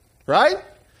 Right?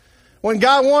 When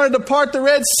God wanted to part the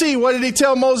Red Sea, what did he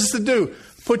tell Moses to do?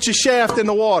 Put your shaft in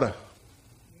the water.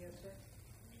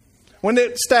 When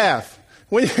the staff,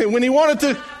 When he wanted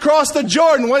to cross the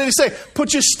Jordan, what did he say?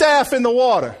 Put your staff in the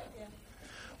water.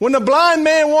 When the blind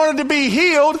man wanted to be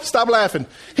healed, stop laughing.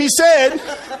 He said,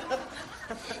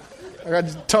 I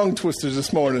got tongue twisters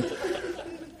this morning.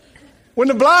 When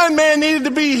the blind man needed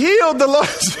to be healed, the Lord...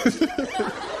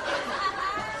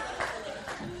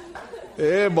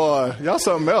 Yeah, boy. Y'all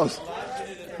something else.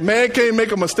 Man can't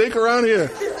make a mistake around here.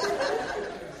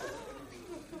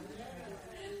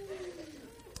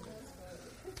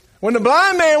 When the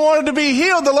blind man wanted to be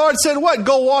healed, the Lord said, what?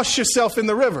 Go wash yourself in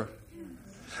the river.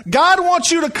 God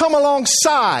wants you to come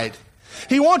alongside.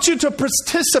 He wants you to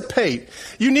participate.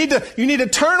 You need to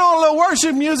turn on the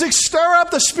worship music, stir up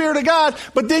the Spirit of God,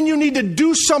 but then you need to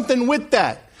do something with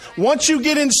that. Once you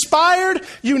get inspired,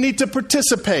 you need to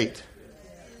participate.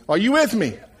 Are you with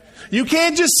me? You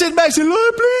can't just sit back and say,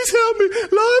 Lord, please help me.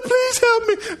 Lord, please help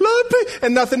me. Lord, please.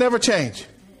 And nothing ever changed.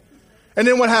 And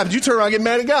then what happens? You turn around and get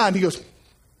mad at God. And he goes,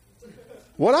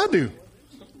 what'd I do?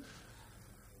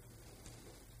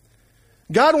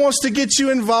 God wants to get you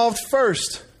involved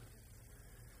first.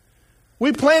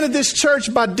 We planted this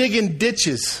church by digging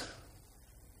ditches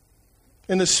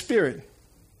in the Spirit.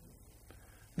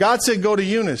 God said, go to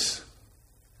Eunice.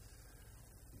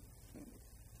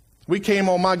 We came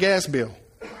on my gas bill.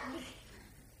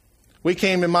 We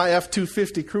came in my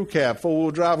F-250 crew cab,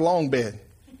 4-wheel drive long bed.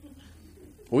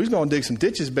 Well, he's going to dig some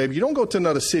ditches, baby. You don't go to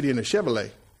another city in a Chevrolet.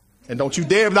 And don't you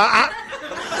dare...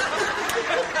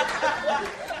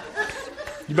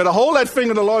 You better hold that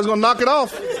finger. The Lord's going to knock it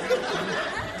off.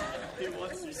 He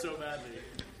wants you so badly.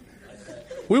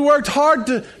 We worked hard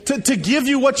to give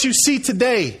you what you see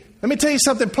today. Let me tell you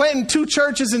something. Planting 2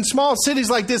 churches in small cities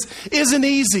like this isn't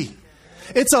easy.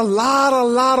 It's a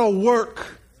lot of work.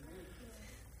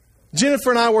 Jennifer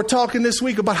and I were talking this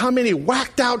week about how many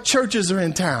whacked out churches are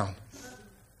in town.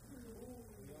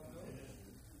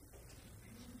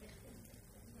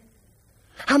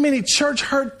 How many church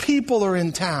hurt people are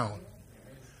in town.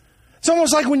 It's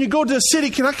almost like when you go to a city,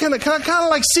 can I kind of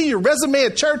like see your resume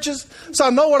at churches so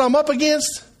I know what I'm up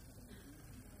against?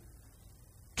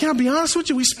 Can I be honest with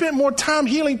you? We spent more time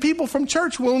healing people from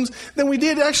church wounds than we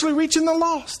did actually reaching the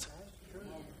lost.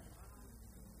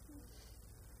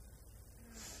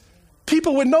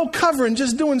 People with no covering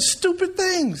just doing stupid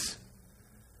things.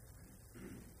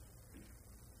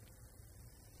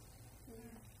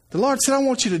 The Lord said, I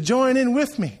want you to join in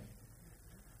with me.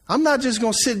 I'm not just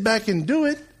going to sit back and do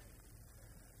it.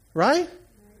 Right?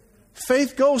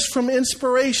 Faith goes from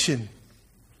inspiration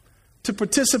to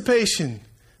participation.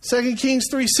 2 Kings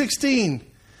 3:16.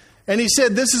 And he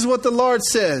said, this is what the Lord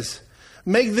says.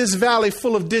 Make this valley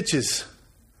full of ditches.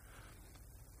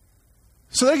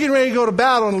 So they're getting ready to go to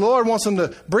battle, and the Lord wants them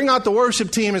to bring out the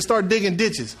worship team and start digging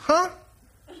ditches. Huh?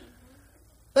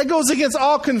 That goes against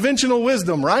all conventional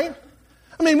wisdom, right?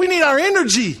 I mean, we need our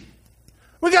energy.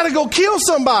 We got to go kill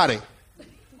somebody.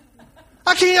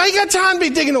 I ain't got time to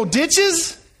be digging no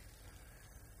ditches.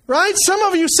 Right? Some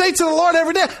of you say to the Lord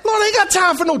every day, Lord, I ain't got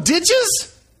time for no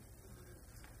ditches.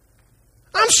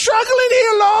 I'm struggling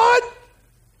here, Lord.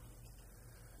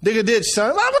 Dig a ditch,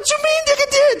 son. What you mean dig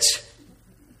a ditch?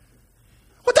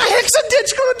 What the heck's a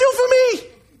ditch going to do for me?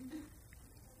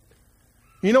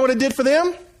 You know what it did for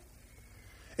them?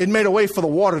 It made a way for the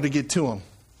water to get to them.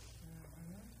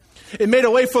 It made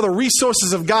a way for the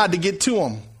resources of God to get to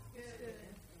them.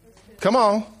 Come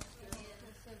on.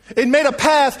 It made a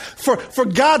path for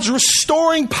God's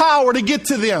restoring power to get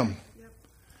to them.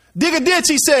 Dig a ditch,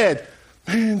 he said.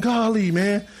 Man, golly,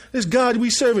 man. This God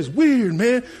we serve is weird,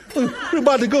 man. We're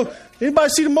about to go. Anybody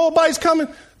see the Moabites coming?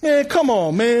 Man, come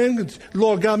on, man. The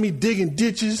Lord got me digging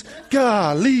ditches.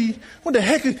 Golly. What the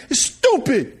heck? It's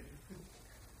stupid.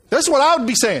 That's what I would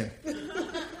be saying.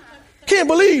 Can't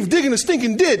believe digging a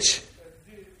stinking ditch.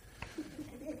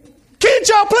 Can't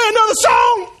y'all play another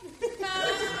song?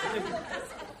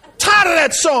 Tired of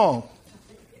that song.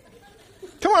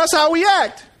 Come on, that's how we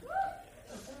act.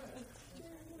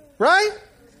 Right?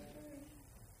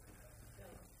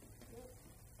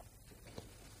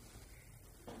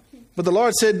 But the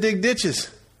Lord said, dig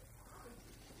ditches.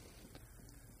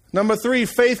 Number 3,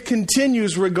 faith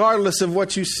continues regardless of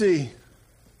what you see.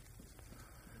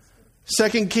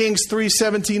 2 Kings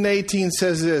 3:17-18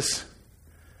 says this.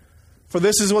 For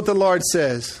this is what the Lord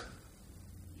says.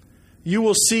 You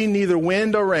will see neither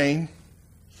wind or rain,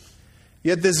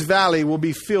 yet this valley will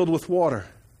be filled with water.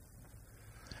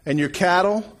 And your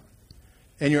cattle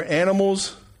and your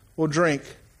animals will drink.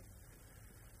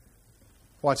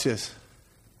 Watch this.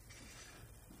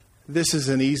 This is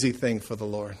an easy thing for the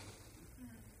Lord.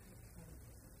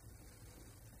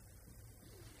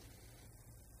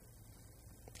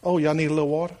 Oh, y'all need a little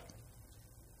water?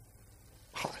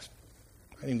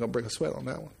 I ain't even going to break a sweat on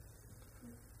that one.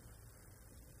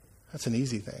 That's an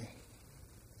easy thing.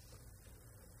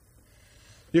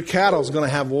 Your cattle's going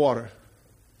to have water.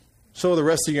 So are the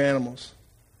rest of your animals.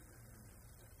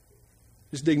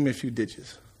 Just dig me a few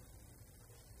ditches.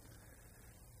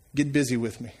 Get busy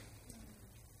with me.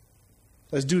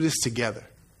 Let's do this together.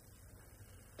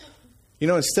 You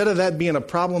know, instead of that being a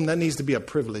problem, that needs to be a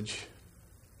privilege.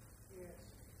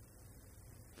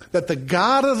 That the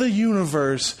God of the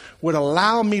universe would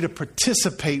allow me to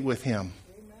participate with him.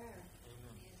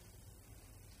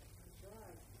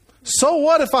 So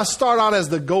what if I start out as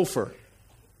the gopher?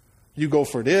 You go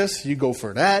for this, you go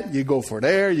for that, you go for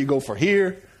there, you go for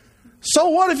here. So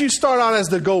what if you start out as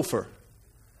the gopher?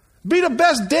 Be the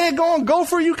best daggone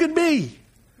gopher you could be.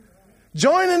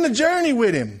 Join in the journey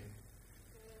with him.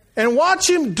 And watch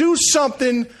him do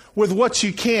something with what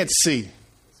you can't see.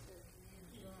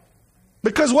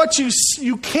 Because what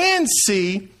you can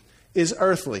see is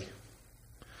earthly.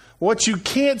 What you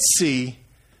can't see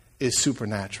is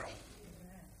supernatural.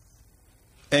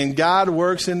 And God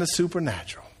works in the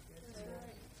supernatural.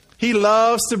 He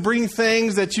loves to bring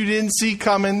things that you didn't see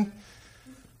coming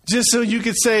just so you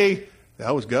could say,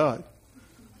 that was God.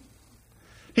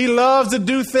 He loves to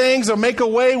do things or make a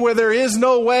way where there is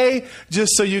no way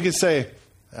just so you can say,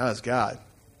 that was God.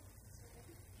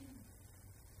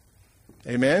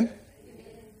 Amen?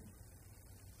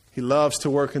 He loves to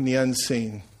work in the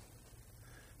unseen.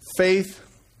 Faith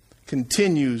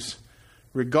continues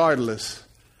regardless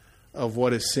of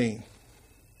what is seen.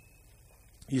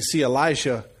 You see,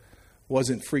 Elisha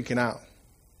wasn't freaking out.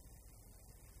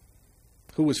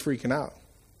 Who was freaking out?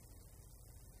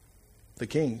 The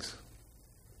kings.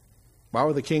 Why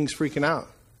were the kings freaking out?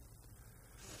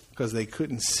 Because they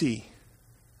couldn't see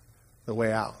the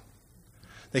way out.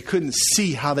 They couldn't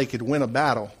see how they could win a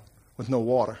battle with no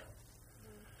water.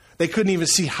 They couldn't even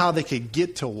see how they could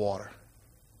get to water.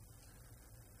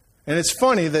 And it's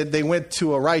funny that they went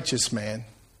to a righteous man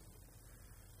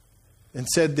and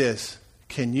said this,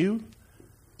 can you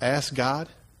ask God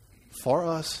for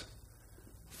us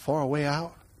for a way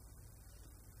out?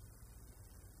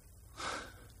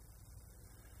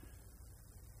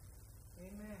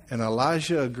 Amen. And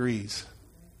Elijah agrees.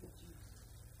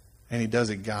 And he does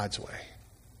it God's way.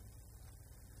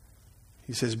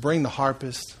 He says, bring the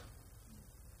harpist.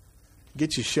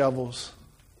 Get your shovels.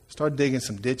 Start digging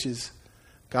some ditches.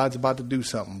 God's about to do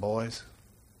something, boys.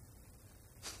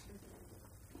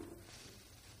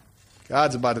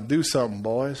 God's about to do something,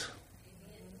 boys.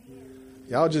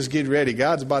 Y'all just get ready.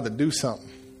 God's about to do something.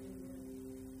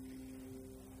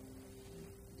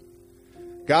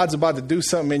 God's about to do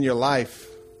something in your life.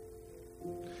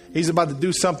 He's about to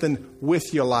do something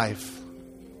with your life.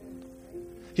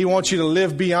 He wants you to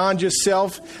live beyond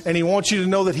yourself, and he wants you to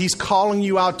know that he's calling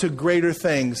you out to greater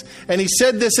things. And he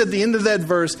said this at the end of that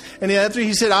verse, and after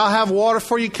he said, I'll have water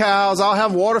for your cows, I'll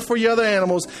have water for your other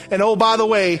animals, and oh, by the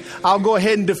way, I'll go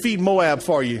ahead and defeat Moab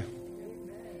for you.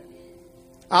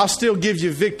 I'll still give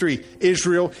you victory,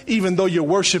 Israel, even though you're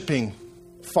worshiping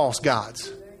false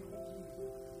gods.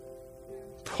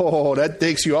 Oh, that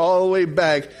takes you all the way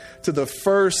back to the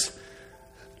first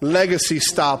legacy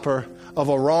stopper of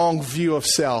a wrong view of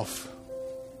self.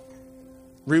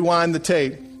 Rewind the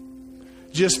tape.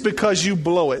 Just because you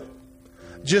blow it,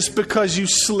 just because you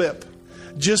slip,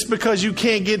 just because you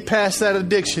can't get past that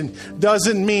addiction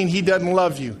doesn't mean he doesn't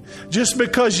love you. Just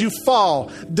because you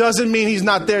fall doesn't mean he's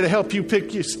not there to help you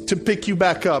pick you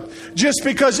back up. Just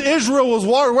because Israel was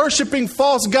worshiping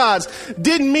false gods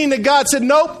didn't mean that God said,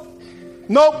 nope,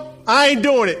 I ain't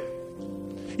doing it.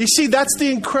 You see, that's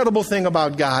the incredible thing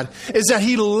about God, is that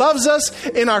he loves us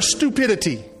in our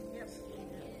stupidity.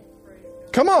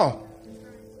 Come on.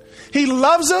 He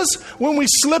loves us when we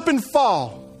slip and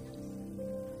fall.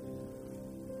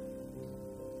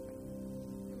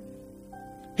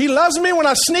 He loves me when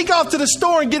I sneak off to the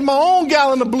store and get my own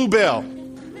gallon of Bluebell,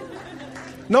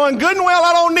 knowing good and well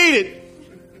I don't need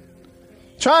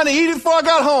it. Trying to eat it before I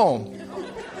got home.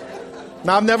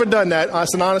 Now, I've never done that.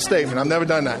 That's an honest statement. I've never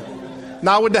done that.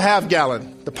 Not with the half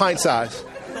gallon, the pint size.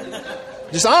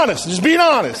 Just honest, just being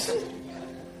honest.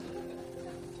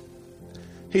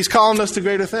 He's calling us to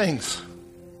greater things.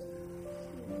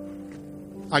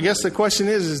 I guess the question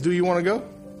is do you want to go?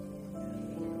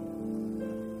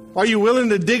 Are you willing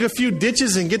to dig a few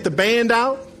ditches and get the band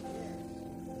out?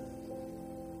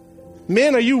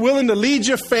 Men, are you willing to lead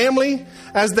your family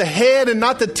as the head and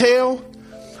not the tail?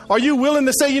 Are you willing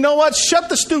to say, you know what? Shut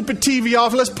the stupid TV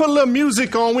off. Let's put a little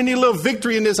music on. We need a little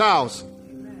victory in this house.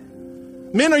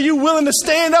 Men, are you willing to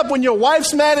stand up when your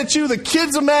wife's mad at you, the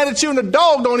kids are mad at you, and the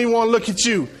dog don't even want to look at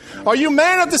you? Are you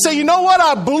man enough to say, you know what?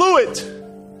 I blew it.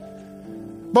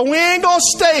 But we ain't going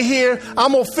to stay here.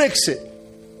 I'm going to fix it.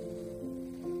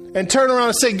 And turn around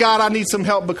and say, God, I need some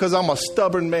help because I'm a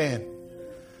stubborn man.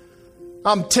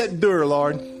 I'm tet dur,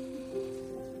 Lord.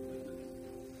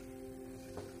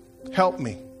 Help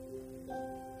me.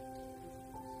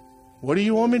 What do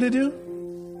you want me to do?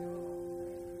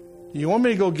 You want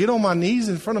me to go get on my knees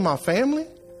in front of my family?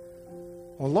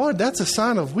 Well, Lord, that's a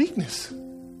sign of weakness.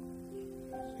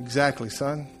 Exactly,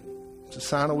 son. It's a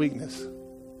sign of weakness.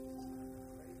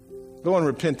 Go and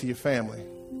repent to your family.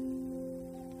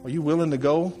 Are you willing to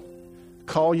go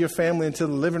call your family into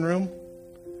the living room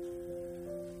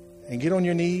and get on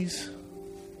your knees?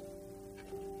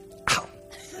 Ow.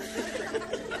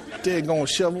 Dead going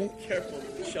shovel. Careful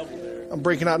with the shovel there. I'm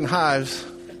breaking out in hives,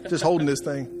 just holding this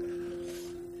thing.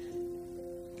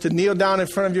 To kneel down in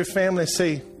front of your family and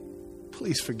say,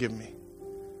 please forgive me.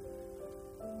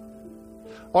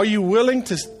 Are you willing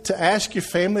to ask your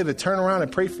family to turn around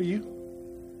and pray for you?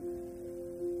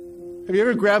 Have you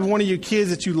ever grabbed one of your kids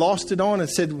that you lost it on and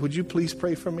said, would you please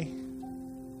pray for me?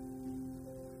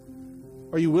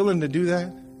 Are you willing to do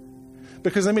that?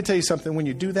 Because let me tell you something, when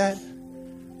you do that,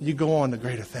 you go on to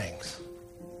greater things.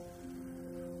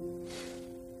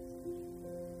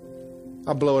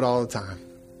 I blow it all the time.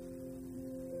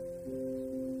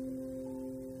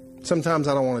 Sometimes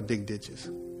I don't want to dig ditches.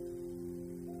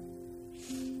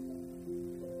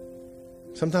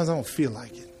 Sometimes I don't feel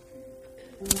like it.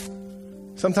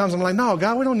 Sometimes I'm like, no,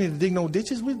 God, we don't need to dig no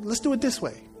ditches. Let's do it this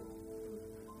way.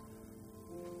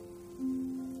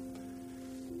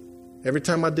 Every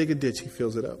time I dig a ditch, he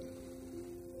fills it up.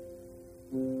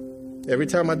 Every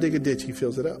time I dig a ditch, he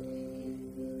fills it up.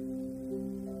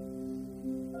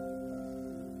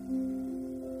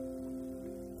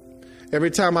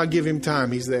 Every time I give him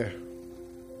time, he's there.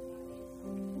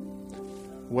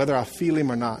 Whether I feel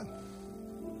him or not.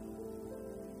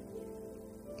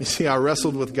 You see, I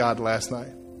wrestled with God last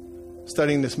night.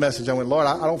 Studying this message, I went, Lord,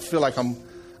 I don't feel like I'm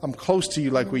close to you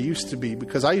like we used to be.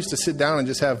 Because I used to sit down and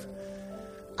just have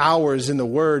hours in the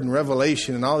Word and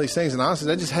Revelation and all these things. And honestly,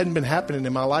 that just hadn't been happening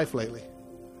in my life lately.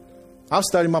 I've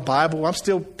studied my Bible. I'm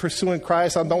still pursuing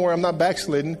Christ. Don't worry, I'm not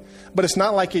backslidden. But it's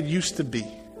not like it used to be.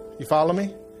 You follow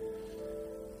me?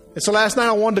 And so last night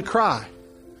I wanted to cry.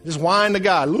 Just whine to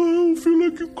God. Lord, I don't feel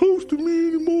like you're close to me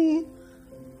anymore.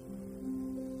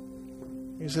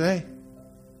 He said, hey,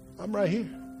 I'm right here.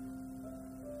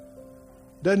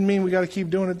 Doesn't mean we got to keep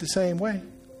doing it the same way.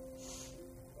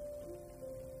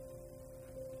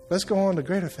 Let's go on to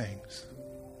greater things.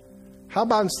 How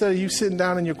about instead of you sitting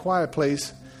down in your quiet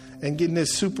place and getting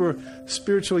this super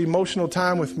spiritual, emotional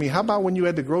time with me, how about when you're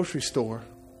at the grocery store,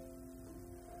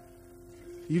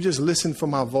 you just listen for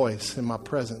my voice and my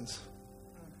presence.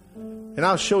 And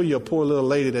I'll show you a poor little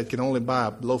lady that can only buy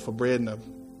a loaf of bread and a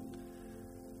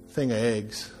thing of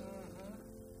eggs.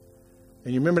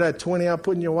 And you remember that 20 I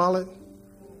put in your wallet?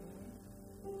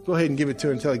 Go ahead and give it to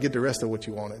her and tell her get the rest of what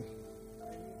you wanted.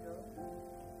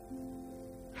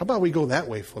 How about we go that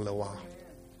way for a little while?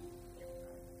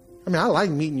 I mean, I like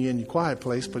meeting you in your quiet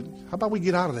place, but how about we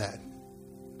get out of that?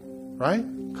 Right?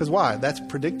 Because why? That's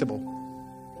predictable.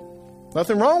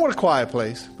 Nothing wrong with a quiet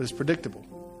place, but it's predictable.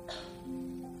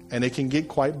 And it can get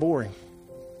quite boring.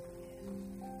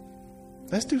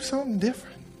 Let's do something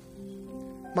different.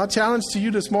 My challenge to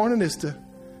you this morning is to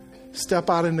step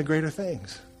out into greater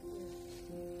things.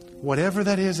 Whatever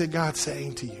that is that God's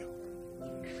saying to you.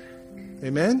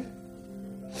 Amen?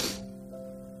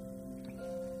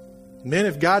 Men,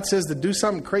 if God says to do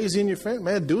something crazy in your family,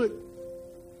 man, do it.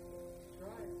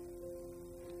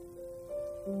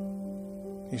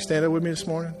 You stand up with me this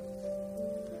morning?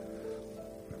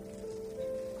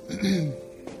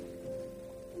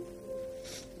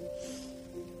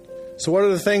 So what are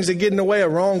the things that get in the way? A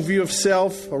wrong view of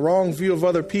self, a wrong view of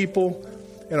other people,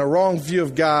 and a wrong view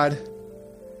of God.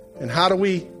 And how do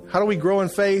we grow in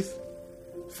faith?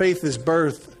 Faith is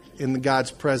birthed in God's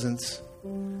presence.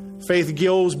 Faith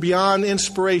goes beyond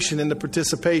inspiration into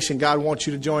participation. God wants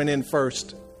you to join in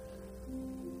first.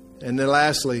 And then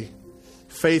lastly,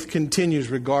 faith continues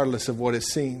regardless of what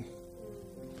is seen.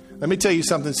 Let me tell you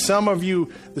something. Some of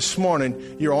you this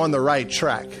morning, you're on the right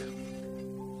track.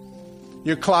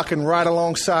 You're clocking right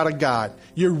alongside of God.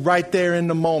 You're right there in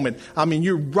the moment. I mean,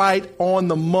 you're right on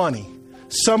the money.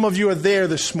 Some of you are there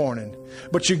this morning,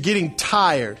 but you're getting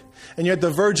tired and you're at the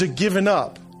verge of giving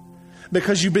up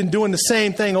because you've been doing the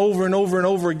same thing over and over and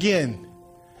over again.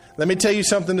 Let me tell you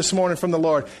something this morning from the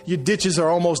Lord. Your ditches are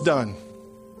almost done.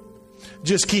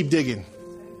 Just keep digging.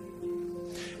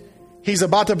 He's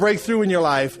about to break through in your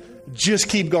life. Just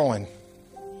keep going.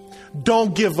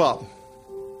 Don't give up.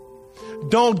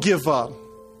 Don't give up.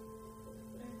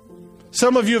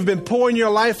 Some of you have been pouring your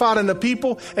life out into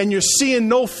people and you're seeing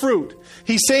no fruit.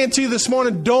 He's saying to you this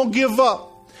morning, don't give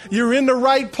up. You're in the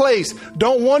right place.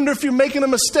 Don't wonder if you're making a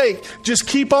mistake. Just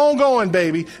keep on going,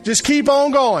 baby. Just keep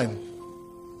on going.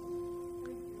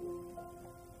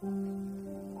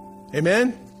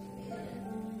 Amen?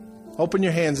 Open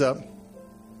your hands up.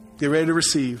 Get ready to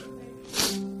receive.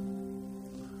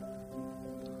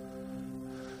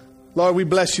 Lord, we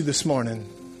bless you this morning.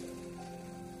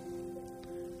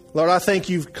 Lord, I thank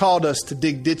you've called us to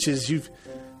dig ditches. You've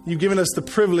given us the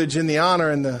privilege and the honor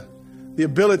and the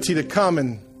ability to come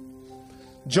and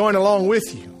join along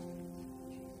with you.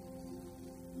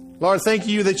 Lord, thank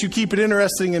you that you keep it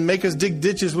interesting and make us dig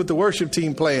ditches with the worship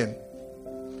team playing.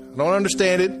 I don't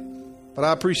understand it, but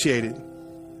I appreciate it.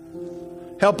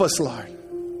 Help us, Lord.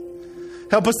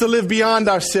 Help us to live beyond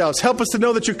ourselves. Help us to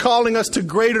know that you're calling us to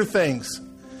greater things.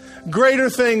 Greater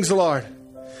things, Lord.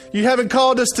 You haven't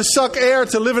called us to suck air,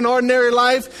 to live an ordinary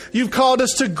life. You've called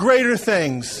us to greater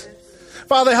things.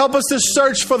 Father, help us to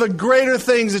search for the greater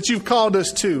things that you've called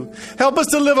us to. Help us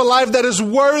to live a life that is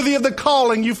worthy of the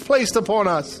calling you've placed upon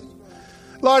us.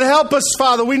 Lord, help us,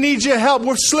 Father. We need your help.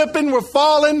 We're slipping. We're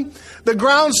falling. The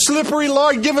ground's slippery.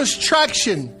 Lord, give us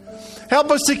traction. Help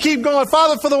us to keep going.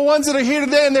 Father, for the ones that are here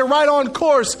today and they're right on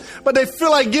course, but they feel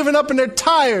like giving up and they're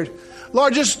tired.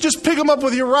 Lord, just pick them up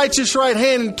with your righteous right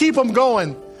hand and keep them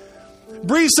going.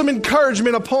 Breathe some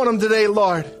encouragement upon them today,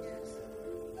 Lord.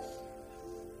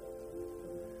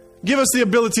 Give us the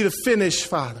ability to finish,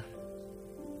 Father,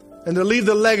 and to leave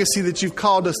the legacy that you've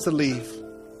called us to leave.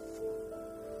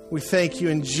 We thank you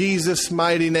in Jesus'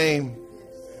 mighty name.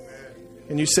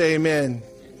 And you say amen.